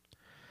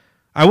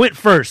 I went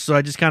first, so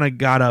I just kind of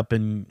got up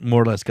and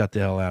more or less got the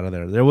hell out of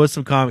there. There was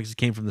some comics that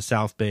came from the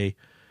South Bay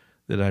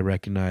that I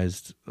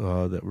recognized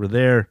that were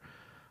there,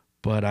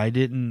 but I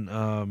didn't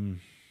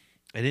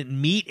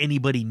meet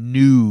anybody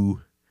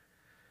new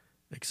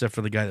except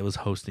for the guy that was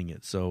hosting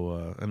it.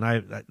 So,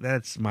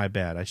 that's my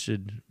bad. I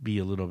should be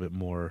a little bit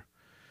more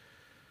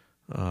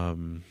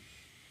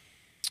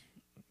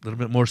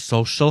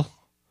social,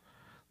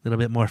 a little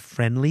bit more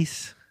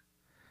friendlies.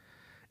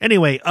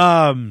 Anyway,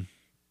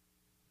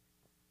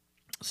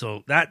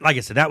 so that, like I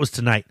said, that was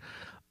tonight.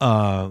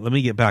 Let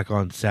me get back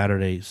on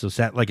Saturday. So,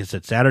 like I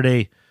said,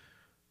 Saturday,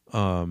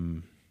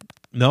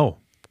 no,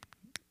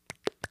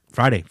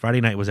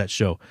 Friday night was that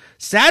show.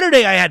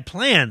 Saturday, I had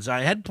plans.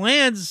 I had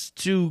plans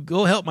to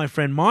go help my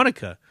friend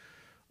Monica.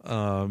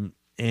 And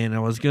I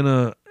was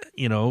gonna,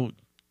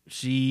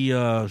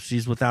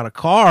 she's without a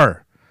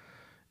car,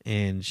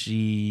 and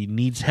she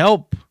needs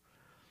help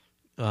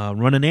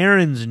running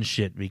errands and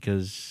shit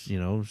because she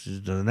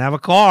doesn't have a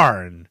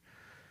car, and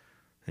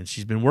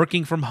she's been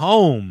working from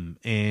home,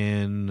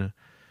 and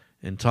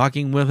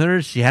talking with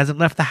her, she hasn't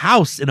left the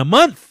house in a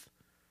month.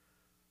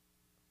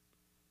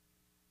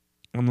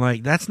 I'm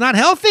like, that's not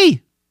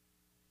healthy.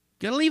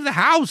 Gotta leave the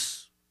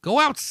house. Go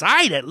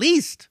outside at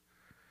least.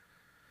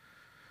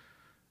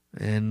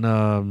 And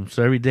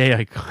so every day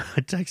I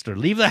text her,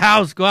 leave the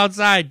house, go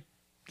outside,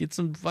 get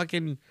some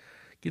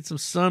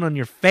sun on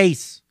your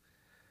face.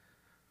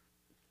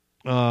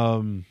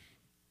 I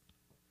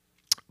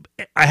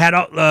had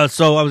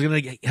so I was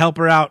gonna help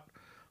her out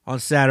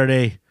on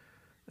Saturday,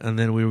 and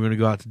then we were gonna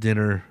go out to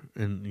dinner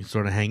and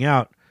sort of hang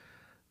out.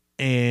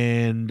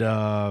 And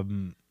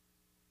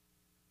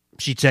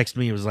she texted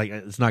me. It was like,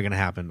 it's not gonna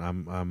happen.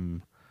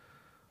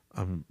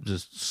 I'm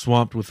just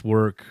swamped with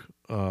work.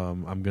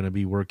 I'm gonna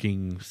be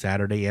working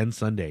Saturday and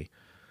Sunday,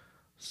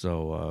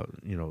 so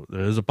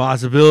there is a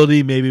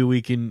possibility maybe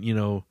we can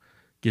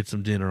get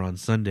some dinner on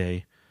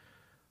Sunday.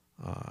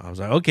 I was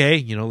like,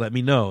 okay, let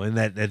me know, and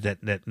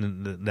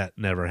that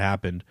never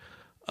happened.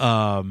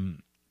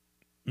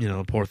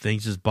 Poor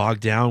thing's just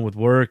bogged down with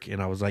work,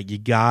 and I was like, you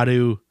got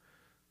to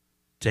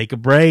take a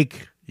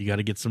break. You got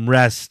to get some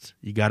rest.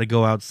 You got to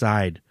go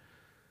outside.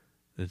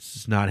 It's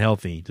just not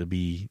healthy to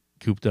be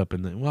cooped up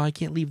in I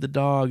can't leave the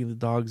dog, and the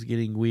dog's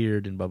getting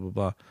weird, and blah, blah,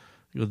 blah.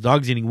 The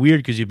dog's getting weird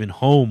because you've been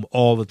home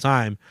all the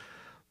time.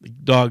 The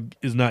dog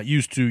is not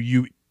used to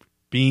you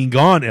being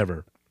gone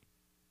ever.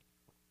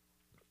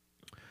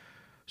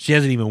 She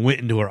hasn't even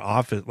went into her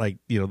office,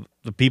 the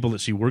people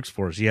that she works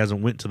for. She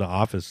hasn't went to the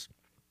office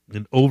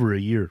in over a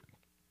year.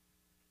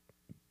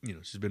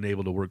 She's been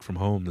able to work from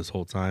home this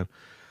whole time.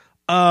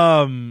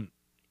 And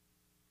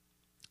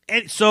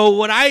so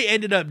what I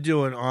ended up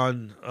doing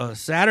on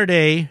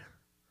Saturday,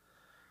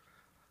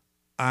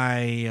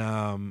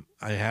 I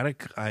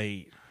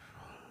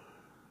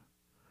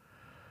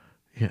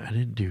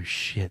didn't do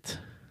shit.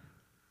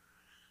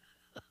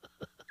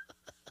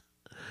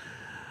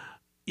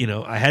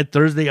 I had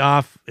Thursday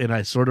off, and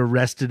I sort of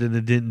rested and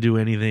it didn't do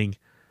anything.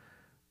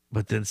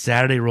 But then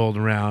Saturday rolled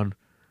around.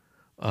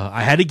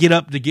 I had to get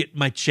up to get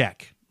my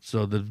check.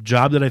 So the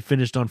job that I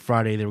finished on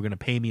Friday, they were going to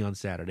pay me on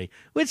Saturday,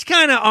 which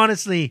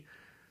honestly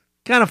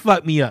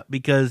fucked me up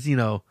because,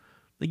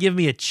 they give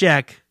me a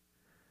check,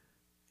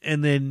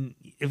 and then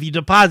if you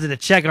deposit a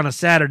check on a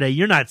Saturday,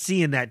 you're not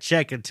seeing that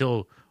check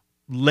until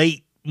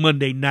late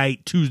Monday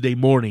night, Tuesday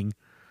morning.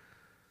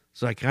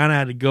 So I kind of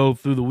had to go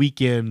through the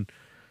weekend,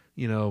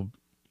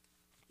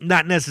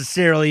 not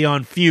necessarily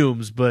on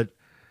fumes, but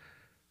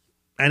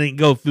I didn't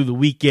go through the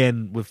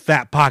weekend with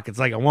fat pockets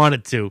like I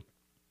wanted to.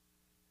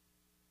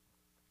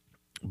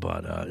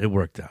 But it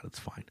worked out. It's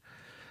fine.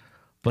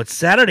 But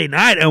Saturday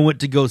night, I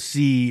went to go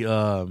see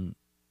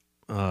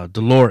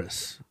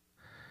Dolores.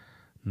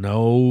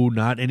 No,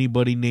 not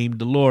anybody named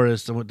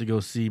Dolores. I went to go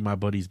see my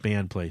buddy's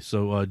band play.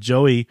 So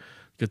Joey,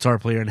 guitar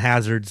player in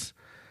Hazards,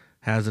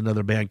 has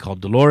another band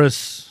called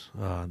Dolores.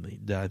 I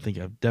think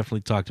I've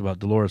definitely talked about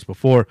Dolores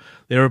before.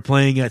 They were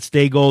playing at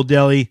Stay Gold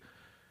Deli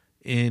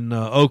in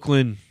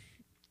Oakland,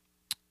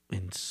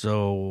 and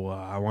so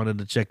I wanted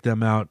to check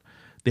them out.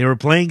 They were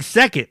playing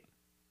second,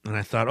 and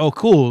I thought, oh,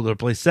 cool, they'll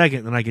play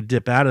second, then I could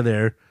dip out of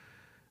there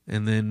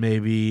and then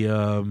maybe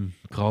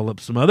call up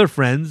some other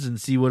friends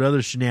and see what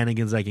other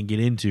shenanigans I can get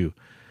into.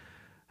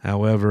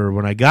 However,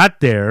 when I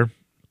got there,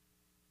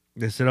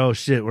 they said, oh,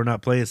 shit, we're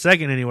not playing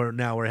second anymore.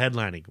 Now we're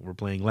headlining. We're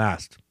playing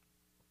last.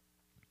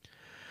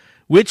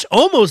 Which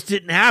almost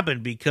didn't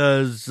happen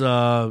because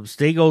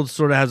Stay Gold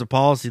sort of has a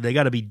policy. They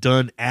got to be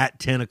done at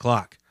 10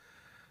 o'clock.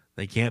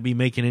 They can't be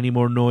making any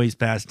more noise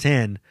past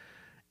 10.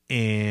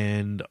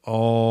 And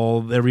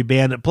every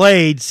band that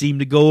played seemed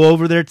to go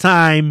over their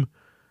time.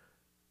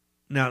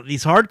 Now,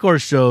 these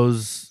hardcore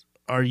shows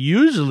are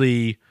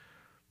usually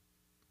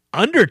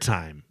under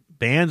time.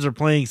 Bands are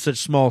playing such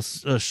small,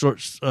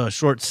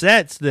 short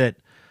sets that,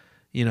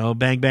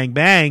 bang, bang,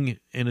 bang,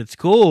 and it's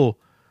cool.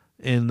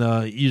 And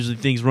usually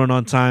things run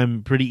on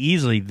time pretty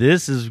easily.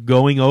 This is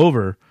going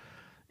over,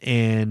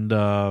 and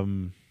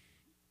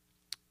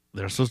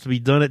They're supposed to be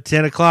done at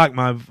 10 o'clock.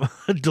 My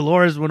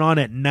Dolores went on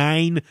at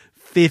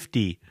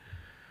 9:50.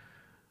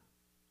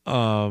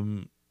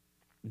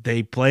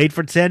 They played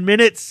for 10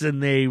 minutes,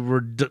 and they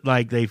were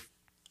they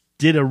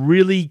did a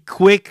really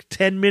quick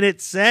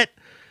 10-minute set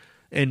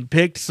and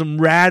picked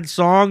some rad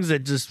songs that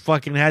just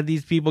fucking had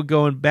these people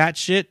going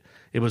batshit.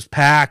 It was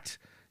packed.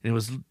 And it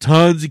was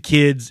tons of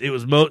kids. It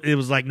was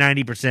like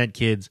 90%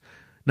 kids,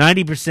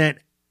 90%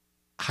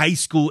 high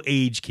school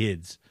age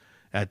kids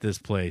at this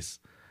place,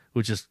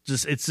 which is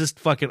it's just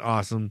fucking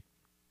awesome.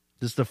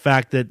 Just the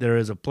fact that there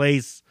is a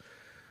place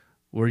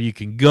where you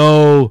can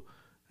go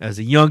as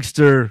a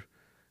youngster,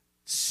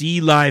 see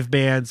live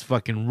bands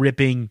fucking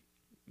ripping.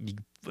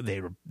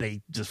 They were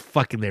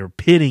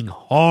pitting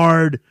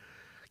hard.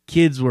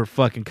 Kids were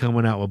fucking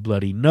coming out with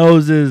bloody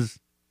noses.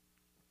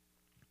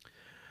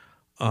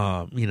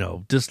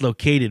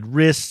 Dislocated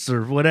wrists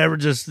or whatever,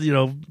 just,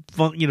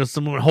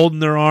 someone holding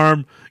their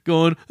arm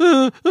going,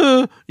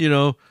 a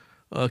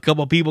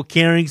couple of people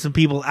carrying some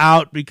people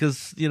out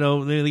because,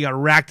 they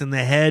got racked in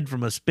the head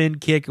from a spin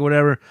kick or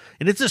whatever.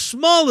 And it's a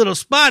small little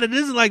spot. It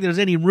isn't like there's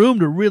any room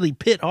to really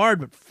pit hard,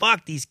 but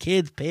fuck, these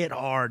kids pit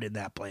hard in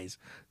that place.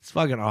 It's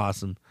fucking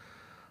awesome.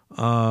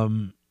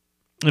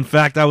 In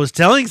fact, I was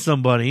telling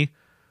somebody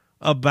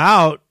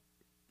about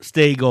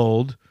Stay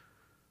Gold.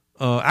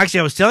 Actually,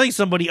 I was telling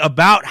somebody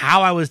about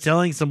how I was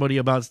telling somebody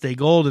about Stay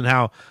Gold and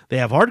how they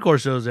have hardcore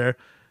shows there.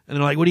 And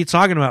they're like, what are you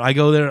talking about? I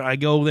go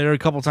there a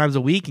couple times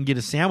a week and get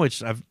a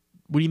sandwich. What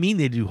do you mean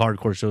they do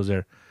hardcore shows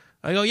there?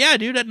 I go, yeah,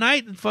 dude, at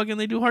night, fucking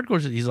they do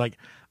hardcore shows. He's like,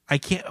 I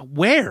can't,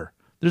 where?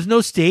 There's no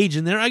stage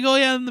in there. I go,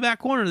 yeah, in the back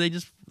corner. They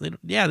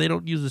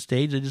don't use the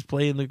stage. They just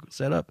play in the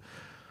setup.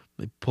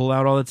 They pull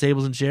out all the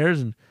tables and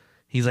chairs. And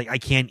he's like, I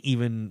can't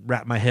even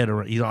wrap my head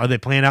around. Are they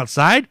playing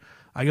outside?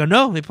 I go,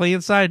 no, they play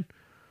inside.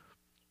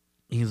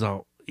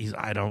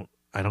 I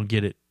don't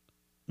get it.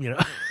 You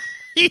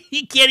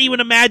can't even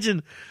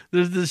imagine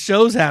there's the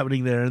shows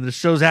happening there, and the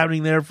shows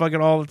happening there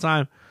fucking all the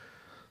time.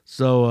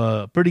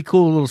 So, pretty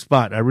cool little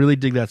spot. I really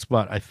dig that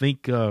spot. I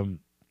think, I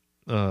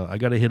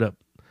got to hit up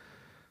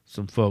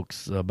some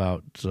folks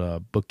about,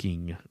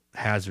 booking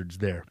hazards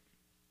there.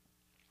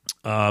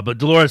 But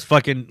Dolores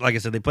fucking, like I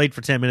said, they played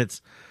for 10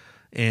 minutes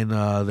and,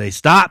 they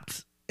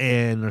stopped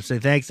and they say,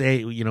 thanks.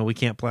 Hey, we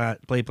can't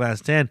play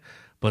past 10,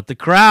 but the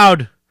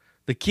crowd,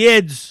 the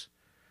kids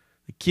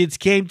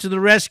came to the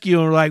rescue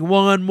and were like,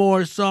 one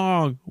more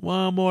song.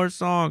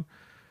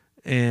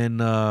 And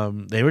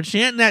they were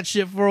chanting that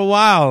shit for a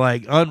while,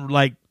 like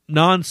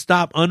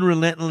nonstop,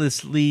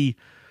 unrelentlessly,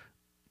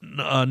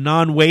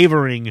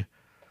 non-wavering,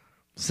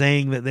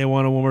 saying that they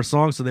wanted one more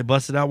song. So they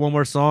busted out one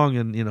more song,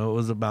 and it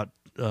was about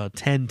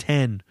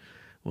 10:10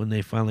 when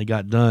they finally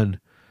got done.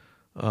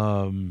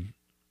 And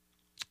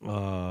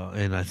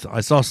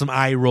I saw some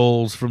eye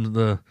rolls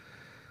from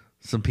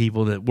some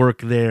people that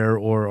work there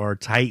or are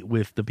tight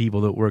with the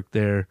people that work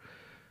there.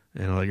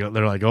 And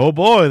they're like, oh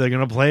boy, they're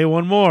going to play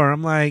one more.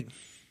 I'm like,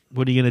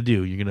 what are you going to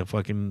do? You're going to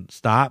fucking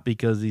stop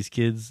because these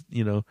kids,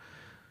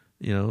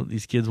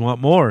 these kids want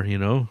more,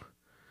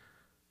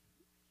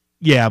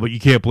 Yeah, but you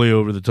can't play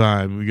over the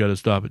time. We got to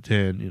stop at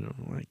 10,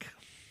 like.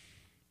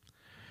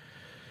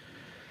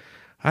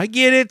 I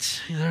get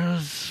it.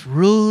 There's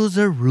rules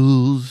are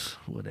rules,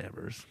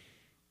 whatever's.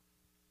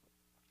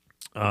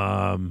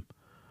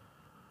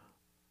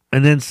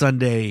 And then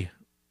Sunday,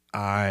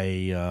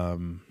 I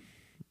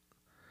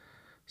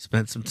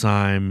spent some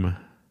time.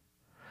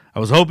 I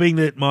was hoping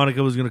that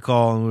Monica was going to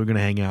call and we were going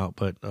to hang out,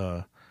 but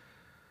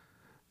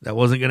that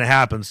wasn't going to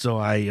happen. So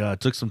I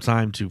took some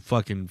time to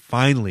fucking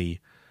finally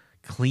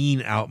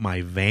clean out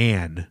my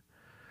van.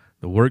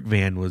 The work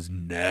van was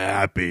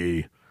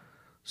nappy.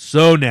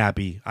 So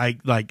nappy.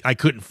 I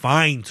couldn't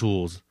find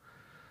tools.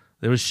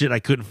 There was shit I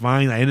couldn't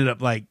find. I ended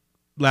up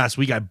last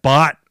week I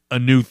bought a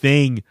new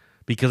thing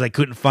because I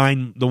couldn't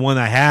find the one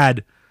I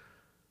had.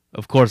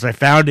 Of course, I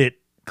found it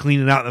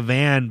cleaning out the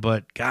van,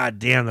 but god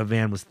damn, the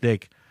van was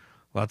thick.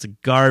 Lots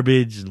of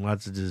garbage and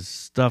lots of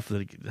just stuff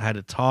that I had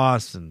to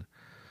toss and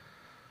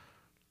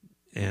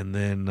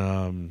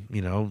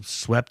then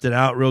swept it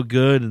out real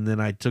good, and then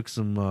I took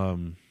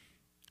some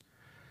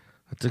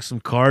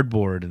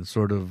cardboard and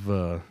sort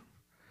of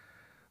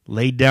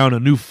laid down a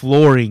new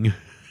flooring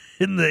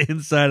in the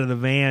inside of the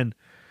van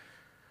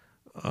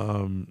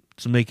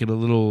to make it a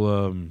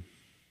little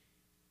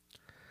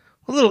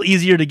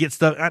easier to get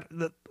stuff.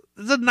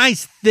 There's a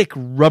nice thick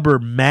rubber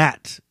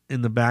mat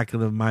in the back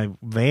of my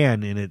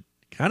van, and it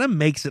kind of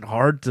makes it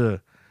hard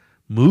to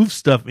move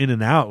stuff in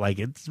and out. Like,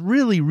 it's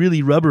really,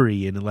 really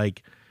rubbery, and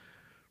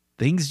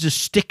things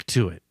just stick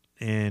to it,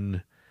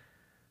 and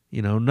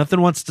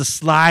nothing wants to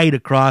slide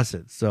across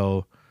it.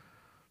 So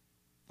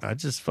I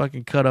just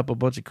fucking cut up a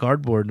bunch of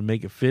cardboard to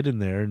make it fit in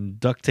there and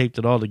duct taped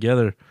it all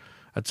together.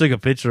 I took a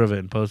picture of it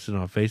and posted it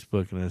on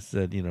Facebook, and I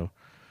said,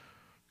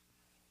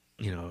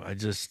 I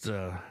just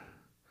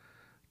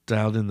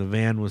dialed in the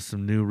van with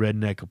some new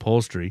redneck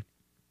upholstery.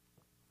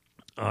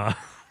 And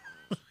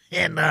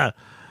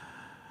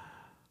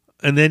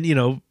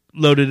then,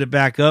 loaded it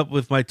back up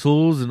with my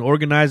tools and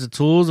organized the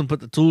tools and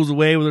put the tools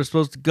away where they're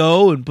supposed to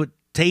go and put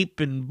tape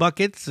and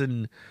buckets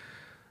and,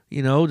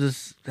 you know,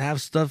 just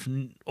have stuff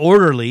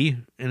orderly.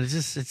 And it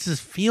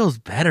just feels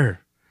better.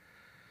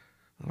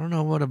 I don't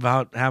know what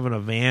about having a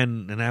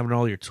van and having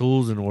all your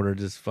tools in order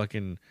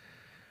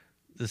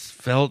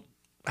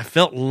I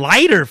felt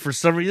lighter for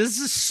some reason. This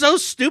is so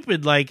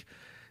stupid. Like,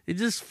 it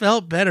just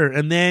felt better.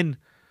 And then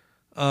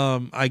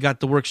I got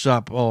the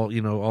workshop, all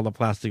the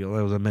plastic,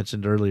 as I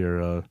mentioned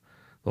earlier,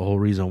 the whole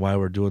reason why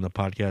we're doing the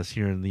podcast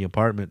here in the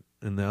apartment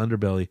in the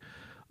underbelly,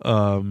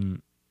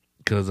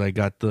 because I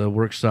got the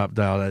workshop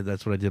dialed.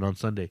 That's what I did on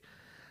Sunday.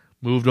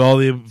 Moved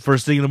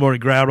first thing in the morning,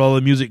 grabbed all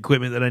the music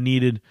equipment that I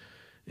needed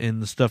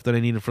and the stuff that I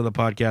needed for the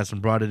podcast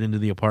and brought it into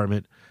the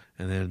apartment,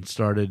 and then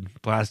started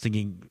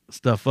plasticking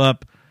stuff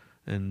up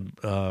and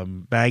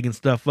bagging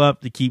stuff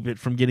up to keep it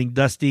from getting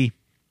dusty.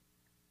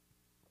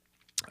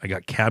 I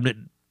got cabinet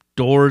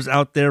doors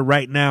out there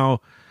right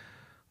now.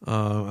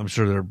 I'm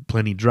sure they're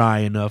plenty dry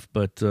enough,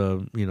 but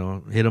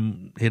hit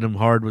them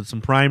hard with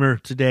some primer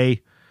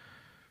today.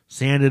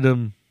 Sanded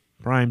them,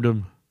 primed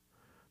them.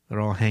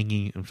 They're all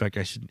hanging. In fact,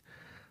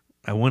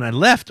 when I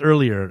left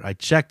earlier, I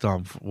checked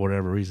on for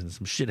whatever reason.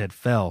 Some shit had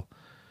fell.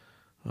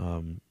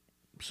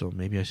 So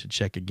maybe I should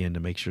check again to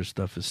make sure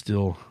stuff is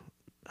still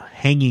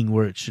hanging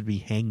where it should be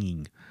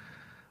hanging.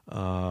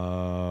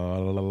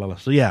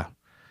 So yeah.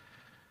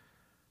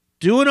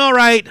 Doing all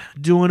right.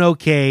 Doing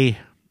okay.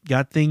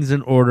 Got things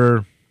in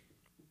order.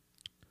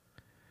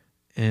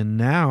 And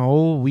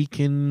now we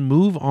can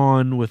move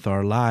on with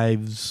our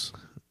lives.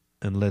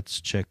 And let's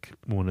check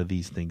one of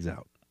these things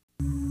out.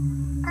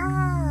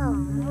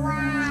 Oh,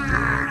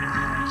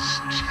 wow.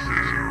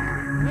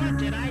 What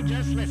did I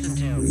just listen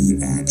to?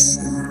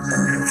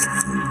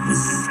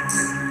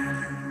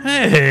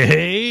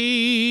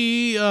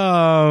 Hey,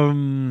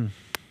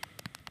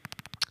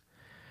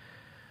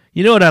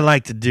 you know what I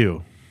like to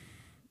do?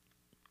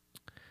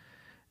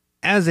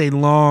 As a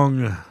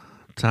long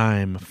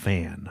time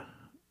fan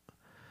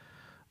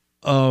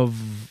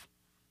of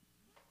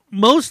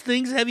most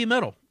things heavy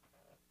metal,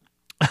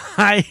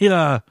 I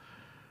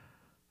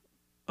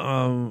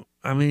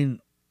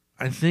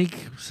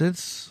think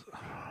since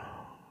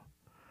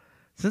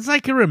I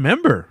can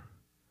remember.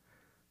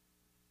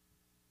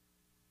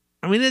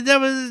 I mean, it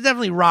was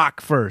definitely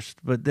rock first,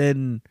 but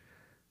then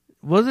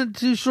wasn't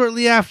too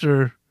shortly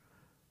after,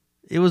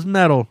 it was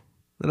metal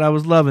that I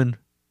was loving.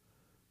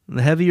 And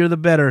the heavier, the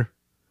better.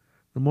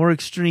 The more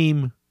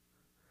extreme,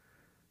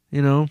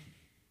 you know.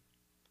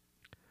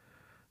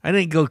 I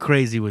didn't go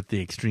crazy with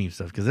the extreme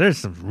stuff because there's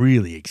some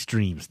really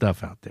extreme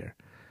stuff out there.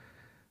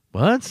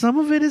 But some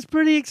of it is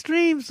pretty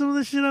extreme, some of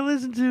the shit I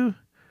listen to.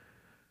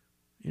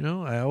 You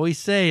know, I always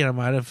say, and I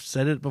might have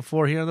said it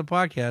before here on the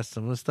podcast,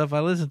 some of the stuff I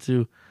listen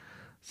to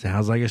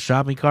sounds like a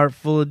shopping cart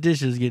full of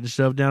dishes getting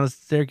shoved down a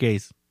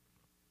staircase.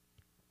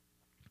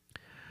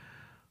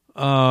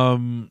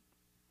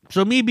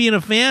 So me being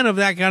a fan of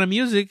that kind of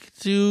music,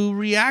 to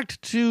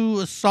react to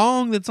a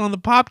song that's on the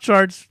pop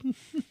charts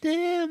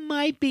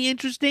might be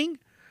interesting.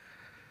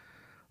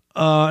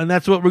 And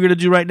that's what we're going to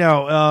do right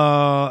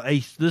now.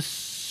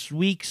 This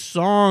week's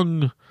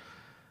song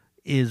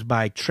is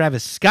by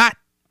Travis Scott.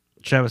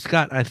 Travis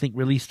Scott, I think,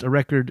 released a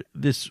record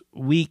this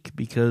week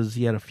because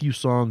he had a few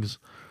songs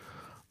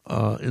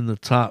in the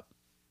top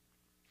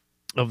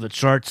of the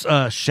charts.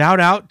 Shout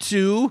out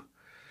to,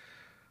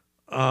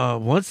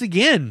 once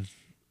again,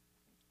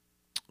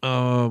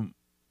 Morgan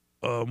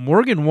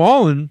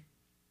Wallen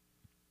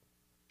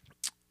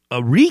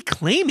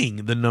reclaiming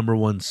the number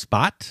one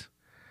spot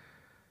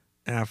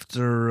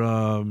after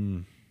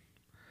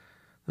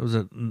there was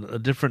a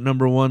different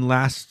number one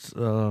last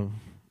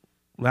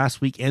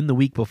week and the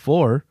week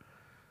before,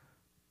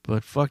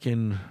 but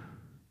fucking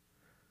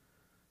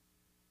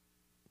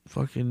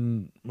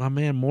my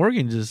man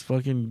Morgan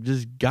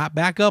just got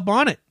back up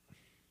on it.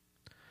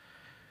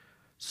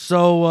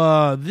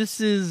 So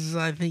this is,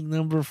 I think,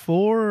 number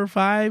 4 or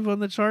 5 on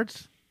the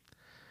charts.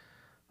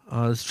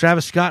 It's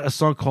Travis Scott, a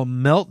song called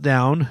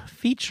Meltdown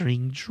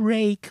featuring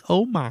Drake.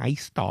 Oh my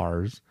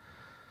stars.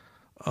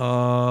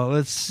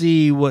 Let's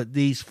see what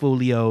these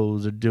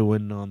folios are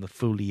doing on the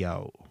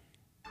folio.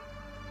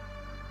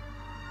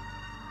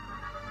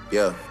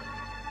 Yeah.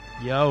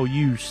 Yo,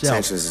 you self.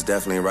 Tensions is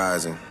definitely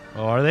rising.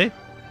 Oh, are they?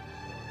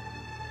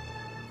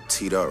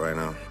 Teed up right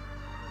now.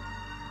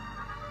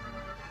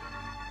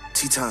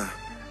 Tea time.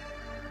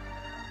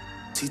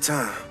 Tea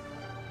time.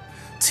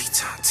 Tea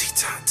time, tea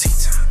time, tea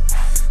time.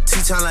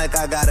 Tea time like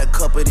I got a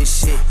cup of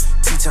this shit.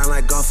 Tea time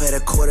like golf at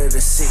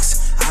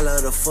 5:45. I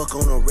love to fuck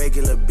on a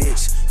regular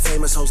bitch.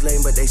 Famous hoes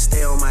lame, but they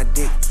stay on my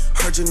dick.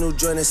 Heard your new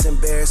joint is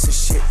embarrassing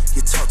shit.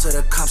 You talk to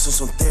the cops on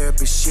some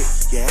therapist shit.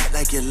 You act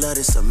like you love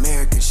this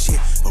American shit,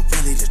 but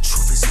really the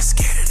truth is you're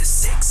scared of the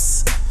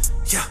 6.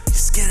 Yeah, you're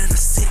scared of the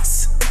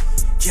 6.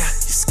 Yeah,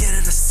 you're scared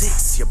of the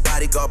 6. Your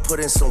bodyguard put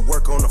in some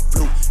work on the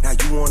flute. Now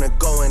you wanna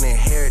go and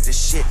inherit the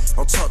shit.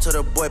 Don't talk to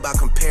the boy about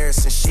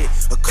comparison shit,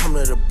 or come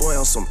to the boy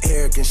on some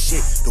arrogant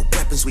shit. The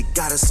weapons we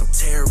got is some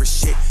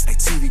terrorist shit. Like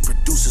TV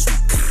producers,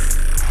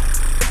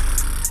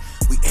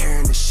 we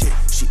airing the shit.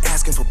 She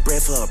asking for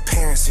bread for her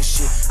parents and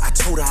shit. I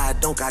told her I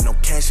don't got no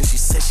cash and she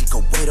said she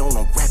could wait on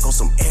a rack on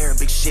some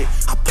Arabic shit.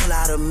 I pull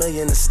out $1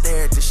 million and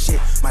stare at the shit.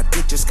 My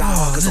dick just got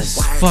hard cause this a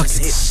wire fucking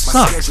just hit.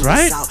 sucks,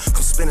 right? Out,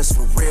 come spin us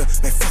for real.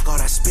 Man, fuck all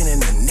that spinning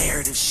the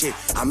narrative shit.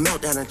 I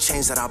melt down the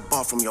chains that I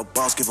bought from your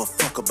boss. Give a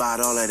fuck about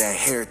all of that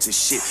heritage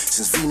shit.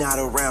 Since V not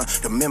around,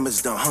 the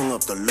members done hung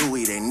up the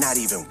Louis. They not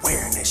even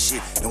wearing that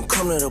shit. Don't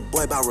come to the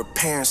boy about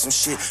repairing some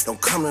shit. Don't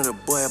come to the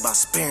boy about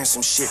sparing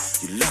some shit.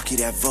 You lucky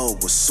that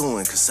Vogue was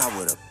suing, cause I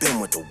would've been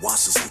with the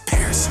Wassers in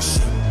Paris and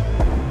shit.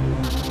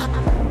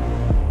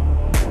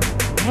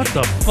 What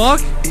the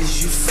fuck?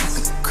 Is you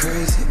fucking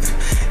crazy?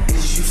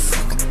 Is you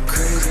fucking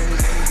crazy?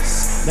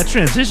 That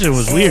transition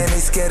was weird. And they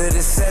scared of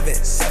the 7.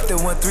 After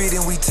 1-3,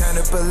 then we turn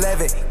up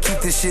 11.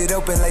 Keep the shit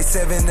open like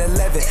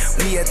 7-Eleven.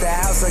 We at the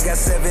house, I got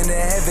 7 in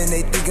heaven.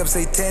 They think I'm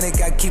satanic,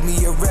 I keep me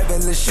a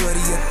rebel. A shorty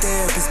a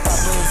therapist,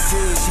 Papa and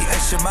Sid. She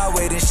ushered my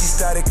way, then she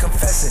started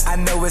confessing. I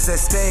know it's at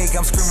stake,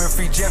 I'm screaming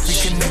free Jeffrey.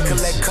 Connect,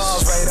 collect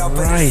calls right off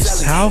of the Christ,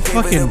 celly. how Gave her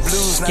the fucking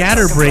blues, not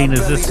scatterbrained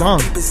talking is this about song?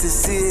 belly. Deepest is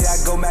Sid,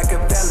 I go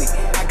Machiavelli.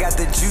 I got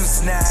the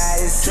juice now,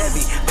 it's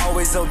heavy.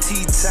 Always on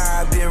tea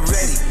time, been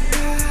ready.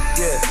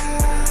 Yeah.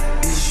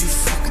 Is you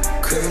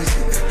fucking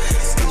crazy?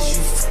 Is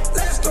you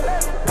let's go.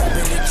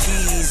 Rapping the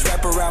keys,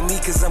 wrap around me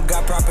cause I'm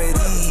got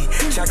property.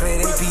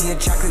 Chocolate AP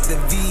and chocolate the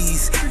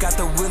V's. Got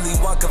the Willy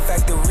Wonka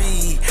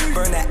factory.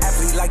 Burn the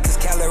athlete like his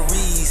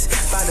calories.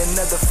 Find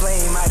another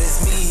flame out as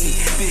me.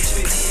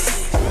 Bitch.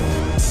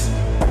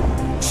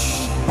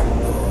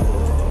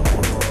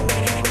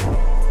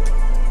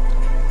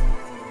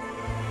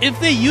 If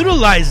they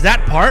utilized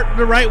that part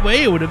the right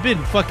way, it would have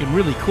been fucking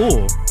really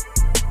cool.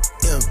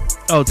 Yeah.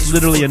 Oh, it's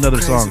literally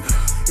another song.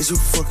 Is you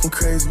fucking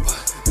crazy?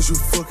 Is you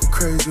fucking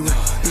crazy?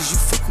 Is you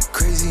fucking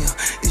crazy?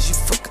 Is you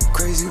fucking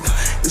crazy?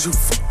 Is you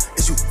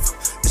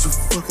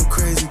fucking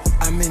crazy?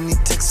 I'm in these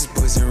Texas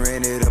boys and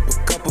ran it up a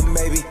couple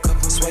maybe.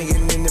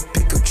 Swinging in the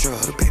pickup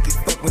truck. Baby,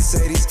 fuck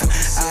Mercedes.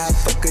 I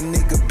fuck a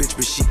nigga bitch,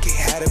 but she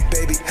can't have a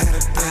baby.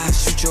 I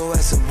shoot your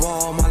ass in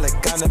Walmart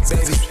like I'm a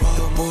baby.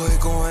 The boy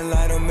going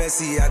Lionel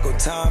Messi, I go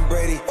Tom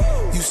Brady.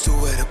 Used to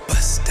wear the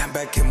bust down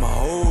back in my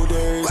old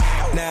days.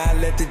 Now I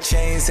let the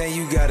chains hang,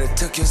 you gotta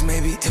tuck yours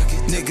maybe.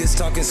 Niggas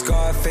talking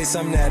Scarface,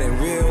 I'm not in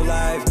real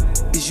life.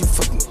 Is you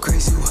fucking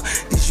crazy?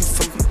 Is you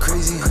fucking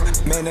crazy?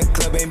 Man, the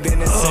club ain't been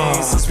the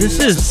same since we This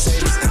lost is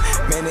Mercedes.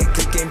 Man, the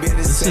clique ain't been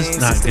the same is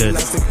not since they good.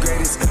 lost the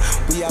greatest.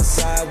 We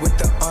outside with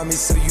the army,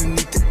 so you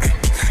need to.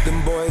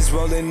 Them boys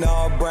rolling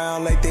all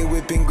brown like they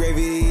whipping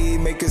gravy.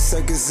 Make a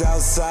circus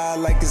outside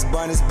like it's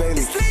Barnes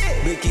Bailey.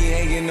 Vicky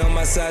hanging on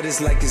my side, it's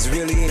like it's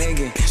really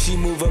hanging. She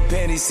move her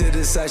panties to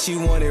the side, she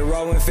want it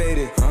raw and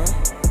faded.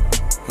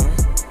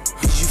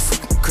 Is you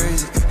fucking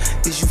crazy?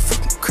 Is you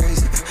fucking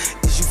crazy?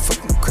 Is you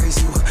fucking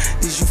crazy?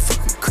 Is you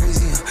fucking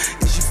crazy?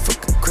 Is you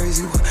fucking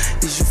crazy?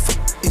 Is you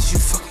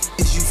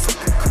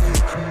fucking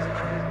crazy?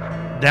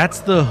 That's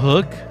the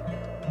hook.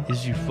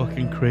 Is you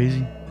fucking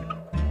crazy?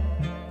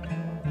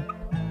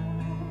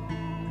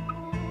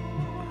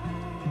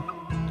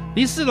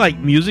 These are like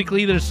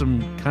musically, there's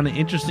some kind of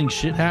interesting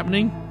shit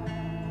happening.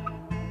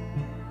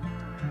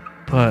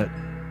 But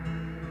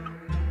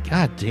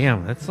god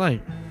damn, that's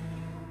like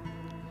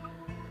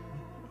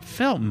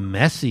felt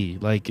messy.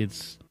 Like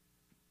it's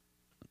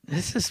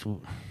just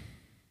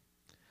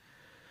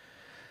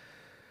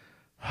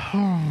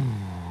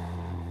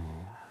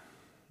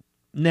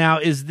now,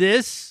 is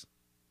this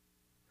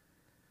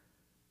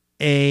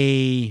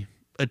a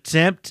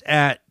attempt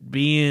at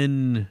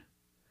being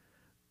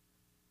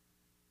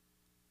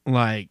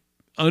like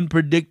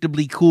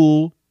unpredictably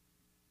cool,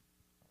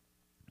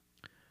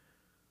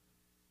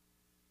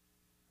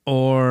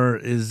 or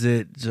is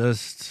it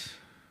just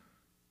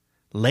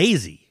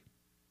lazy?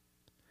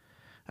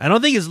 I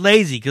don't think it's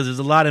lazy because there's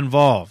a lot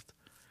involved,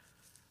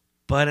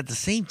 but at the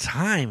same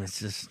time,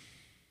 it's just,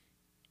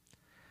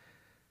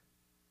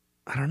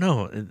 I don't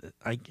know,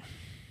 like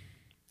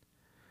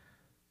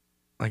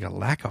a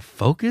lack of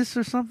focus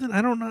or something.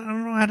 I don't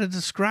know how to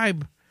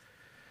describe.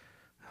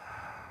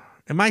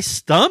 Am I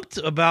stumped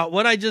about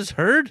what I just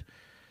heard?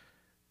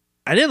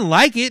 I didn't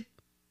like it.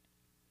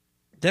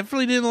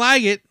 Definitely didn't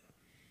like it.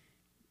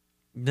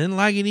 Didn't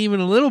like it even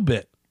a little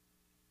bit.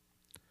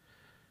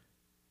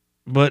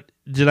 But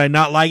did I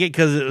not like it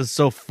because it was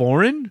so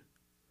foreign?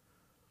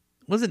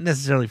 It wasn't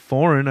necessarily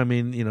foreign. I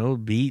mean, you know,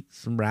 beats,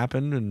 some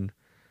rapping, and,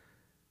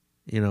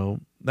 you know,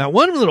 that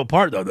one little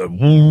part, though,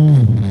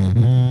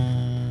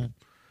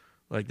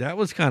 like, that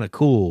was kind of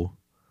cool.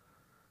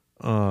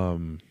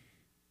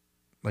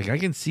 Like, I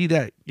can see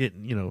that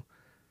getting, you know,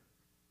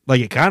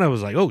 like, it kind of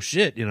was like, oh,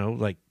 shit, you know,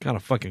 like, kind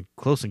of fucking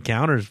Close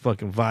Encounters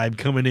fucking vibe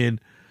coming in.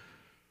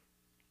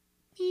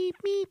 Meep,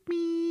 meep,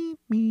 meep,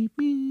 meep,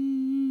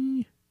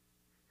 meep.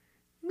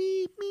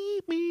 Meep,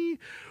 meep,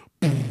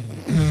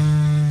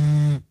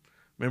 meep.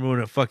 Remember when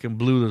it fucking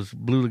blew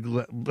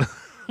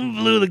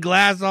the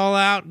glass all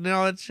out and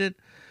all that shit?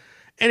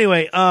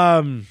 Anyway,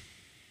 now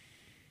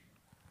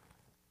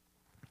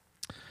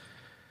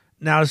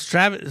is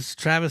Travis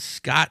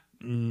Scott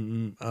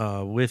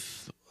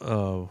with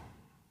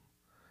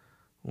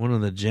one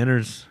of the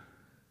Jenners.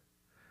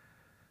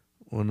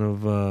 One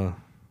of, I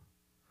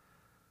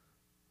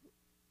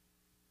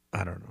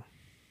don't know.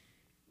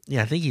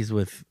 Yeah, I think he's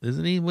with,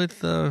 isn't he with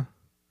the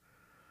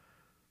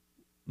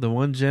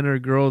one Jenner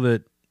girl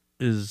that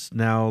is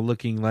now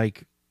looking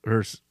like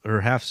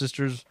her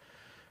half-sisters,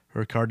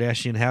 her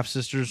Kardashian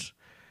half-sisters.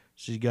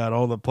 She's got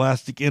all the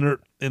plastic in her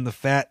and the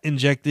fat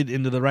injected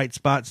into the right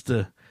spots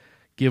to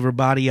give her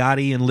body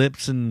yaddy and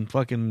lips and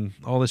fucking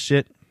all this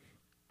shit.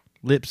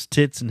 Lips,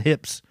 tits, and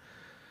hips.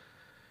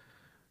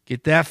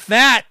 Get that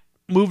fat.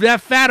 Move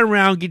that fat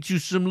around. Get you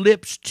some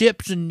lips,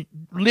 tits, and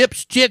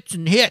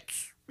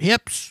hits.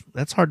 Hips.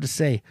 That's hard to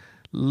say.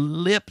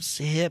 Lips,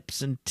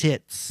 hips, and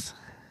tits.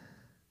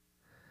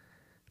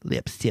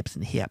 Lips, tips,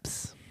 and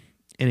hips.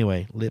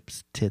 Anyway,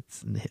 lips,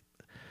 tits, and hips.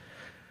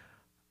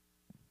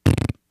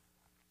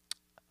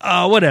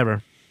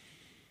 Whatever.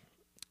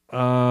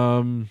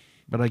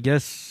 But I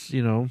guess,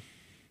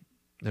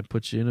 that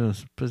puts you in a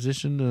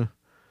position to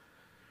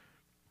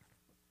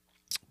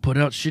put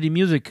out shitty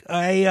music.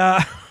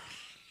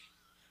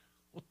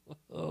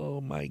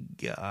 Oh my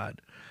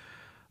God.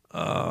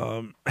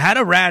 Had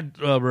a rad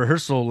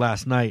rehearsal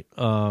last night.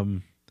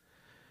 One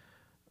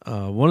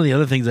of the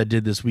other things I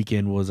did this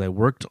weekend was I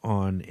worked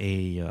on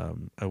a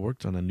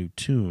new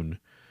tune,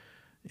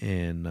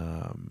 and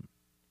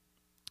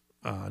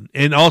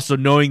also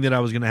knowing that I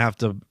was going to have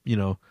to,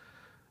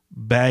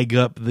 bag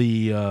up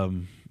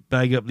the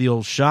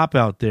old shop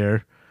out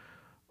there.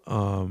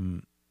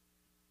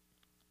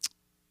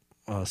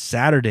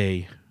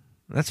 Saturday.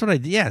 That's what I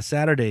did. Yeah,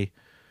 Saturday.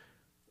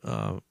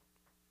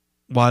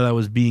 While I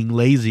was being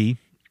lazy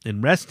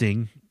and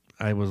resting,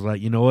 I was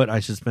like, you know what? I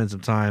should spend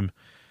some time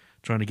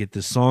trying to get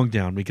this song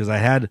down, because I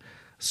had a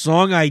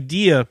song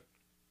idea,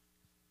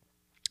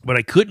 but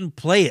I couldn't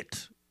play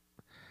it.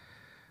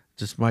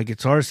 Just my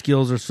guitar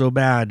skills are so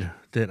bad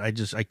that I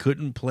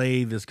couldn't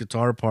play this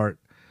guitar part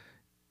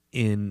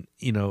in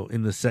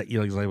the set,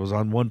 because I was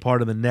on one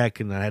part of the neck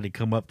and I had to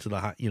come up to the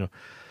high,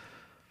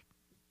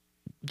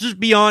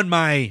 just beyond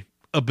my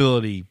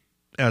ability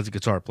as a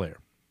guitar player.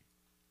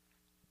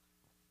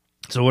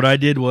 So what I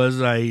did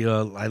was I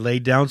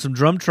laid down some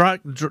drum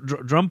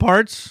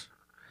parts.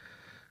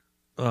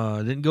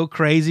 Didn't go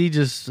crazy,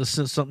 just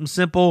something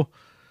simple,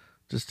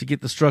 just to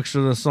get the structure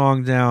of the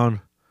song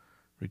down.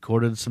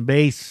 Recorded some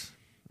bass,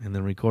 and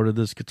then recorded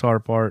this guitar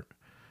part.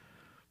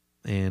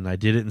 And I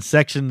did it in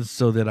sections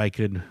so that it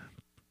could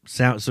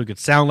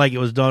sound like it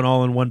was done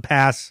all in one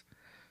pass.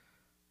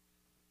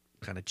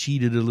 Kind of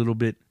cheated a little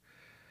bit.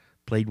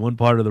 Played one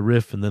part of the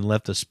riff and then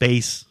left a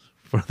space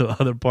for the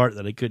other part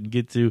that I couldn't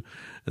get to,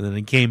 and then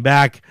I came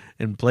back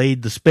and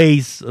played the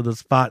space of the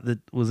spot that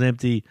was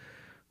empty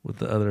with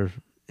the other,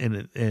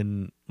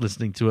 and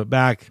listening to it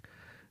back,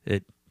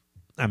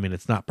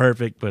 it's not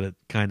perfect, but it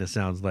kind of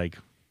sounds like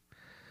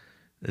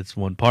it's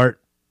one part.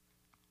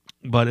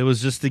 But it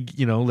was just to,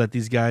 let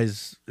these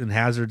guys in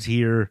Hazards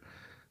hear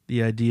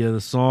the idea of the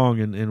song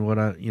and what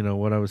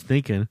I was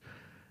thinking,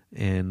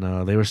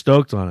 and they were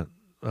stoked on it.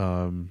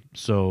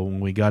 So when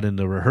we got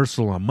into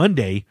rehearsal on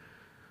Monday,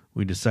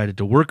 we decided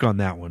to work on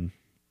that one.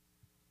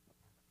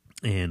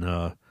 And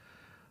I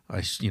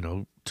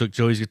took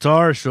Joey's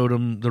guitar, showed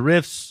him the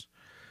riffs,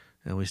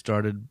 and we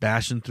started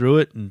bashing through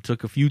it, and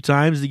took a few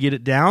times to get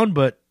it down,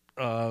 but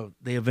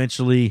they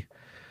eventually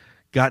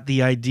got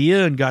the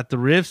idea and got the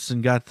riffs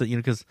and got the,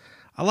 because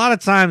a lot of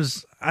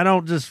times I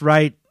don't just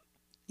write,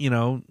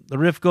 the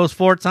riff goes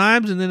 4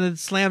 times and then it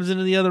slams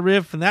into the other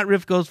riff, and that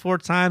riff goes 4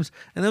 times,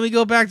 and then we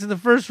go back to the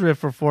first riff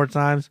for 4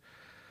 times.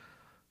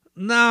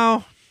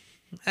 No,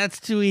 that's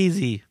too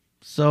easy.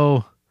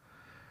 So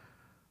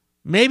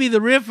maybe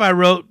the riff I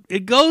wrote,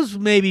 it goes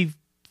maybe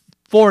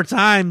 4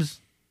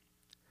 times,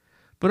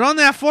 but on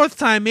that 4th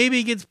time, maybe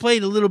it gets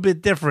played a little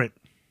bit different,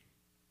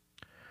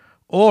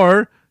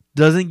 or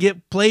doesn't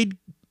get played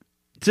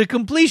to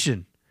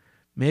completion.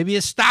 Maybe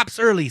it stops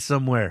early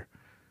somewhere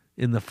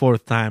in the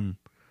 4th time,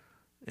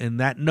 and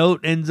that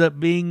note ends up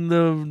being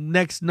the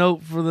next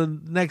note for the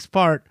next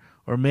part.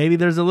 Or maybe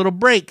there's a little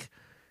break,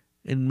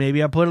 and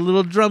maybe I put a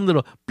little drum,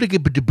 little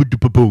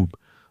boom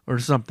or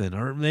something,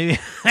 or maybe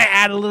I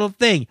add a little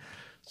thing.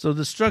 So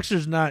the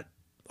structure's not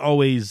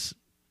always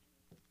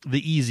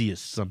the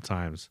easiest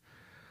sometimes,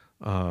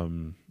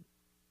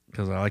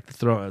 because I like to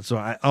throw it. So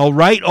I'll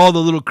write all the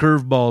little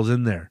curveballs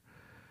in there,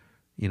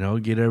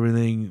 get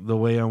everything the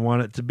way I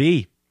want it to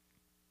be.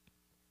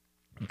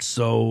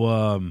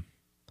 So,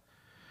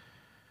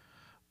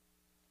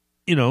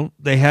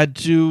 they had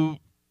to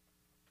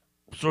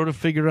sort of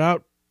figure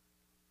out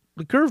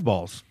the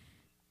curveballs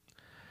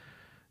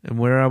and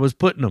where I was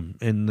putting them.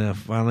 And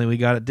finally we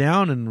got it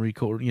down and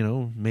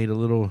made a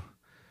little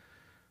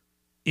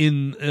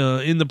in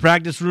the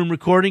practice room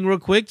recording real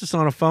quick, just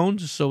on a phone,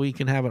 just so we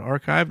can have it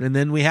archived. And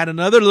then we had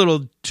another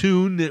little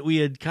tune that we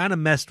had kind of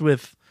messed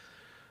with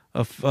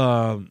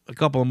a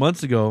couple of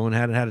months ago and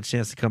hadn't had a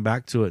chance to come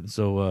back to it. And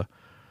so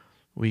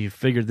we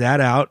figured that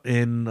out,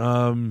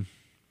 and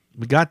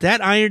we got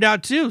that ironed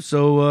out too.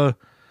 So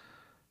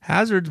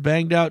Hazards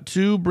banged out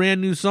 2 brand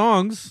new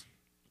songs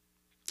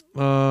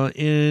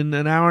in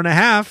an hour and a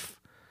half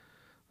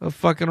of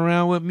fucking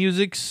around with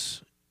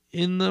music's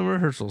in the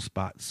rehearsal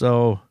spot.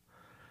 So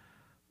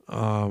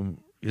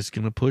just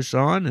going to push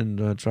on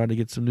and try to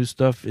get some new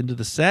stuff into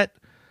the set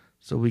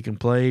so we can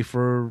play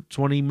for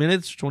 20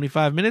 minutes,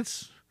 25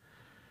 minutes.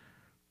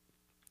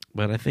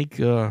 But I think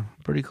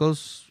pretty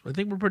close. I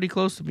think we're pretty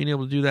close to being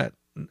able to do that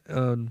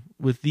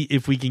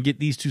if we can get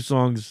these two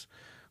songs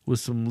with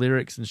some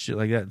lyrics and shit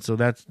like that. So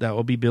that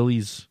will be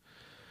Billy's.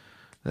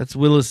 That's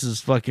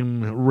Willis's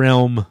fucking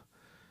realm,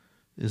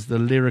 is the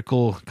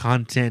lyrical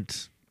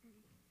content.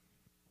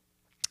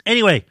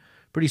 Anyway,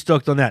 pretty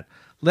stoked on that.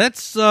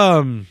 Let's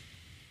I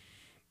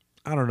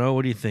don't know.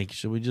 What do you think?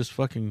 Should we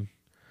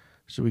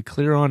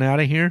clear on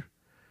out of here?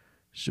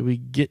 Should we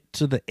get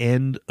to the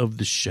end of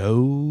the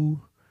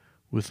show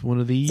with one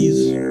of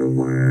these?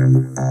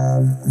 Earworm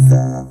of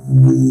the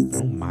week.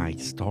 Oh my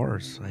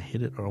stars. I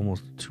hit it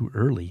almost too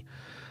early.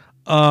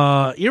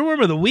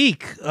 Earworm of the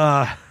week.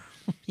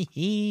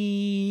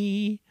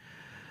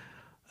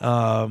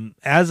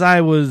 As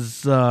I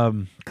was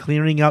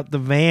clearing out the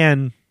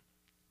van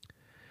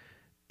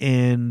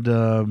and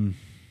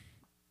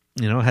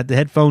had the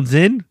headphones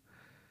in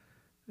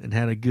and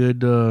had a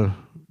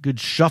good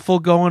shuffle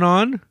going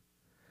on,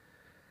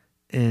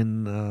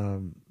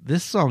 and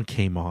this song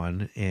came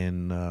on,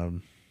 and I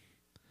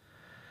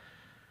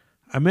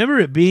remember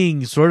it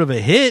being sort of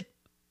a hit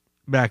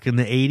back in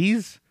the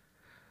 80s.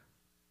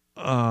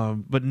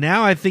 But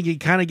now I think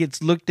it kind of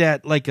gets looked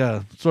at like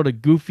a sort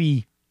of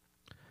goofy,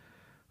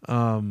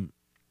 for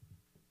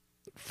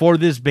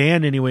this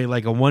band anyway,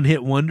 like a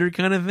one-hit wonder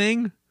kind of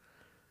thing.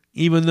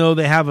 Even though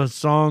they have a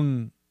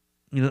song,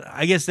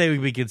 I guess they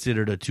would be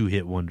considered a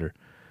two-hit wonder.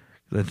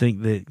 I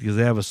think that because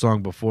they have a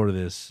song before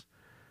this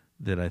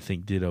that I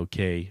think did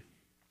okay.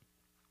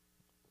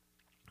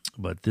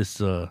 But this,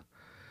 I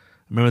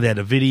remember they had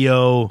a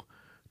video.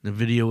 The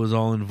video was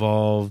all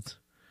involved,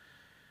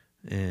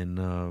 and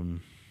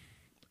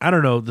I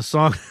don't know, the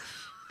song.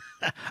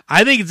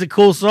 I think it's a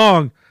cool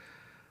song,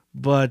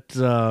 but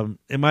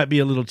it might be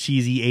a little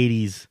cheesy,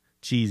 80s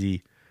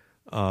cheesy.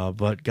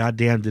 But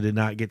goddamn, did it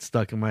not get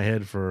stuck in my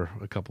head for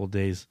a couple of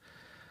days.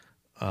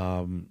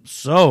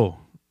 So,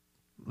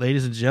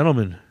 ladies and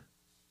gentlemen,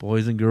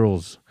 boys and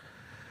girls,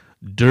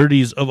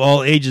 dirties of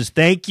all ages,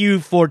 thank you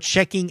for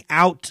checking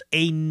out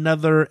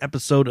another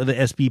episode of the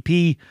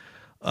SPP.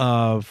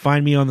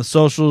 Find me on the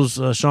socials,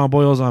 Sean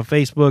Boyles on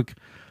Facebook,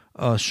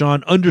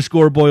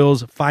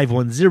 Sean_Boyles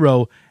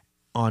 510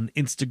 on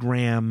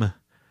Instagram,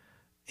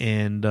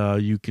 and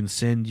you can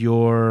send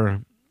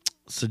your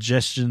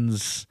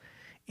suggestions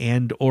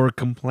and or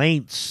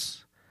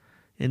complaints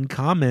and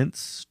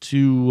comments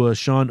to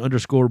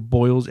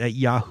Sean_Boyles at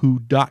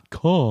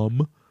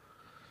yahoo.com.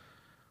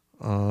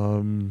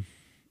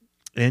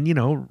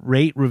 And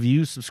rate,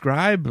 review,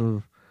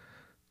 subscribe,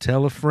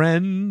 tell a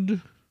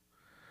friend,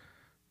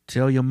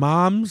 tell your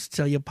moms,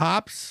 tell your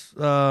pops,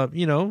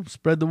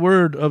 spread the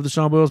word of the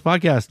Sean Boyles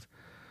podcast.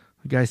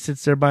 The guy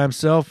sits there by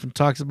himself and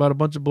talks about a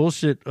bunch of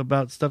bullshit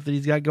about stuff that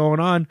he's got going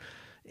on.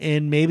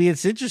 And maybe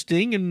it's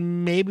interesting,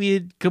 and maybe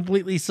it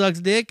completely sucks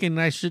dick, and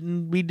I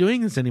shouldn't be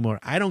doing this anymore.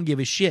 I don't give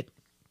a shit.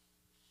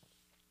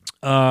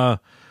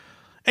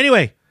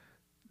 Anyway,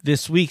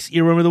 this week's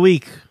Earworm of the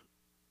Week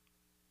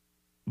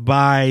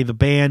by the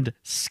band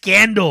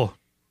Scandal.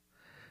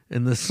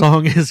 And the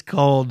song is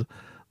called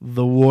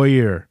The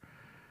Warrior.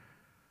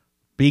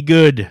 Be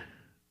good.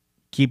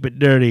 Keep it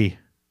dirty.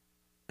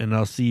 And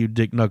I'll see you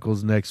dick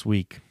knuckles next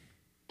week.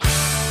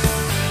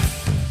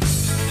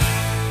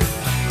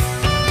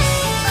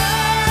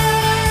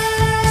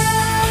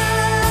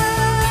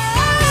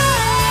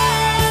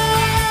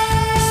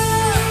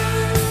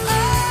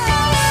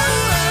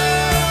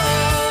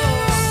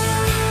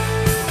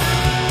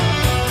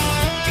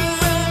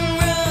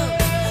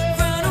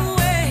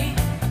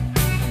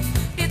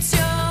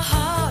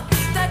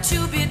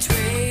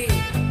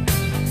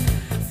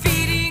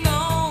 Feeding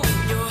on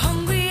your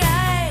hungry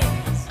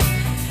eyes,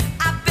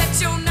 I bet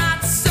you're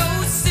not so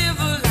sick.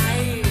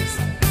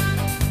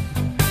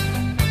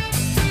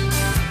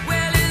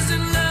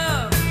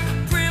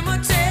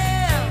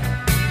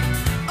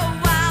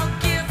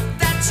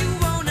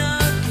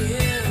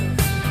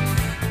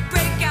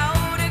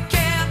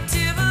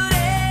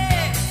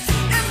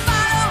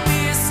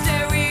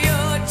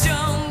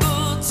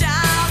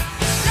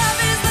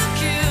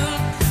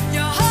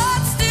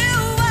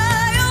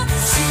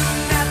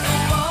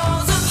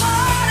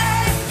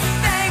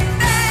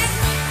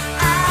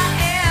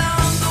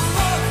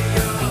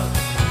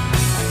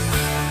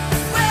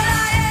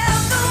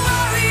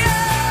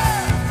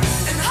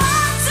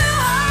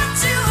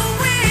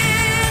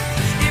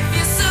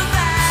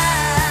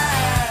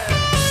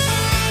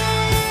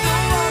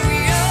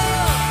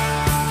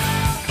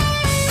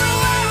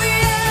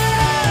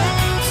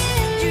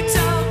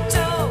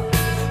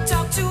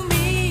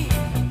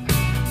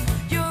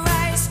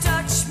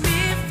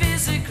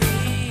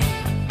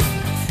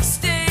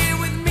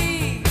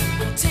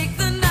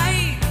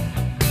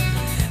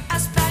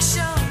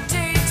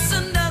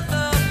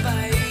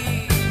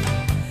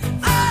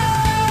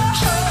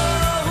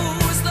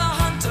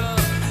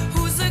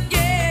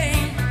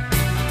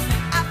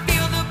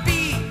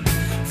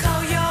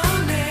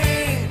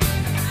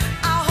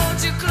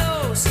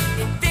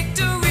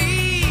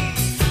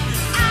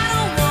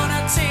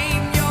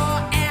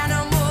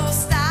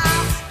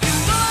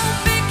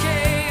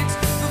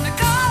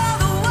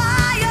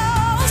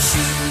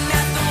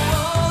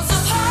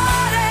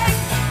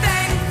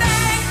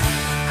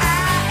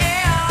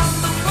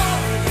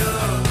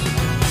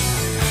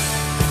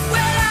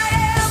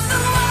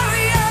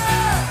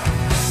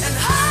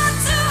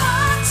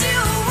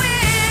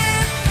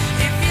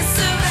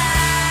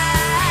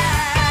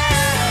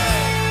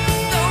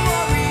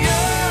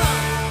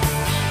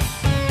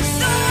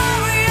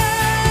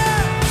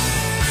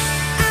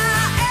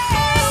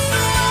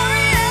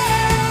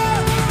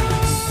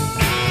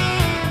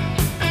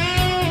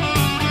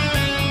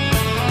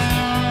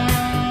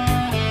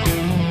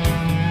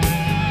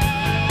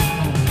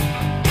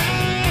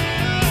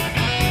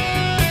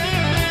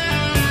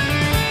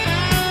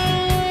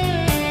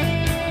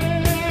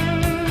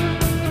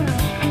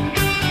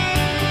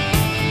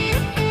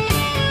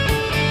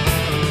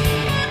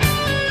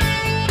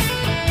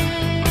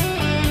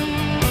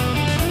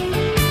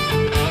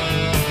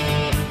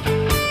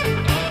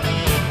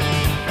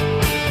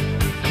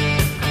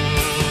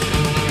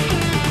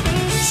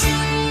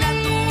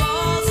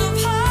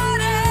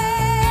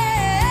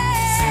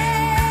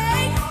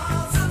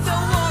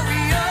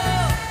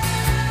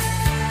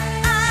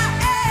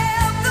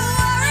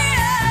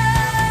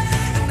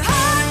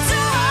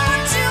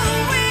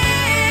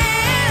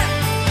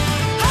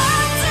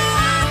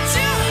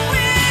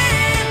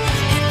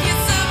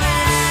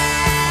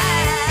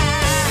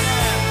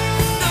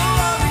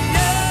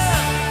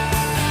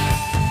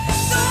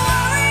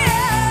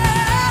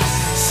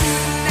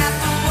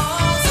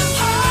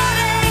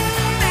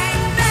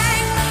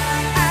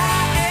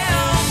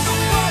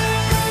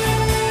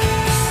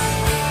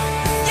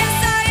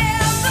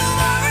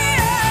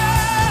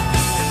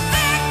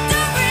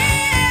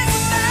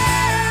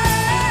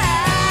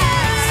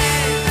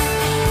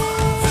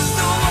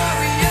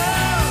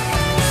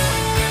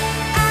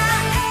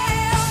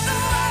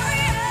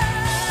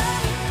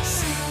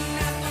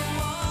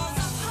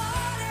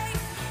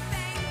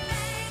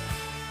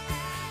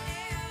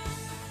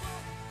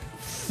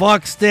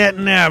 fuck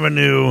Stanton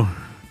Avenue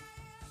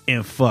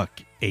and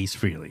fuck Ace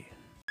Frehley.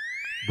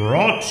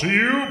 Brought to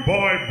you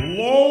by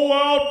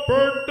Blowout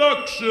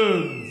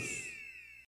Productions.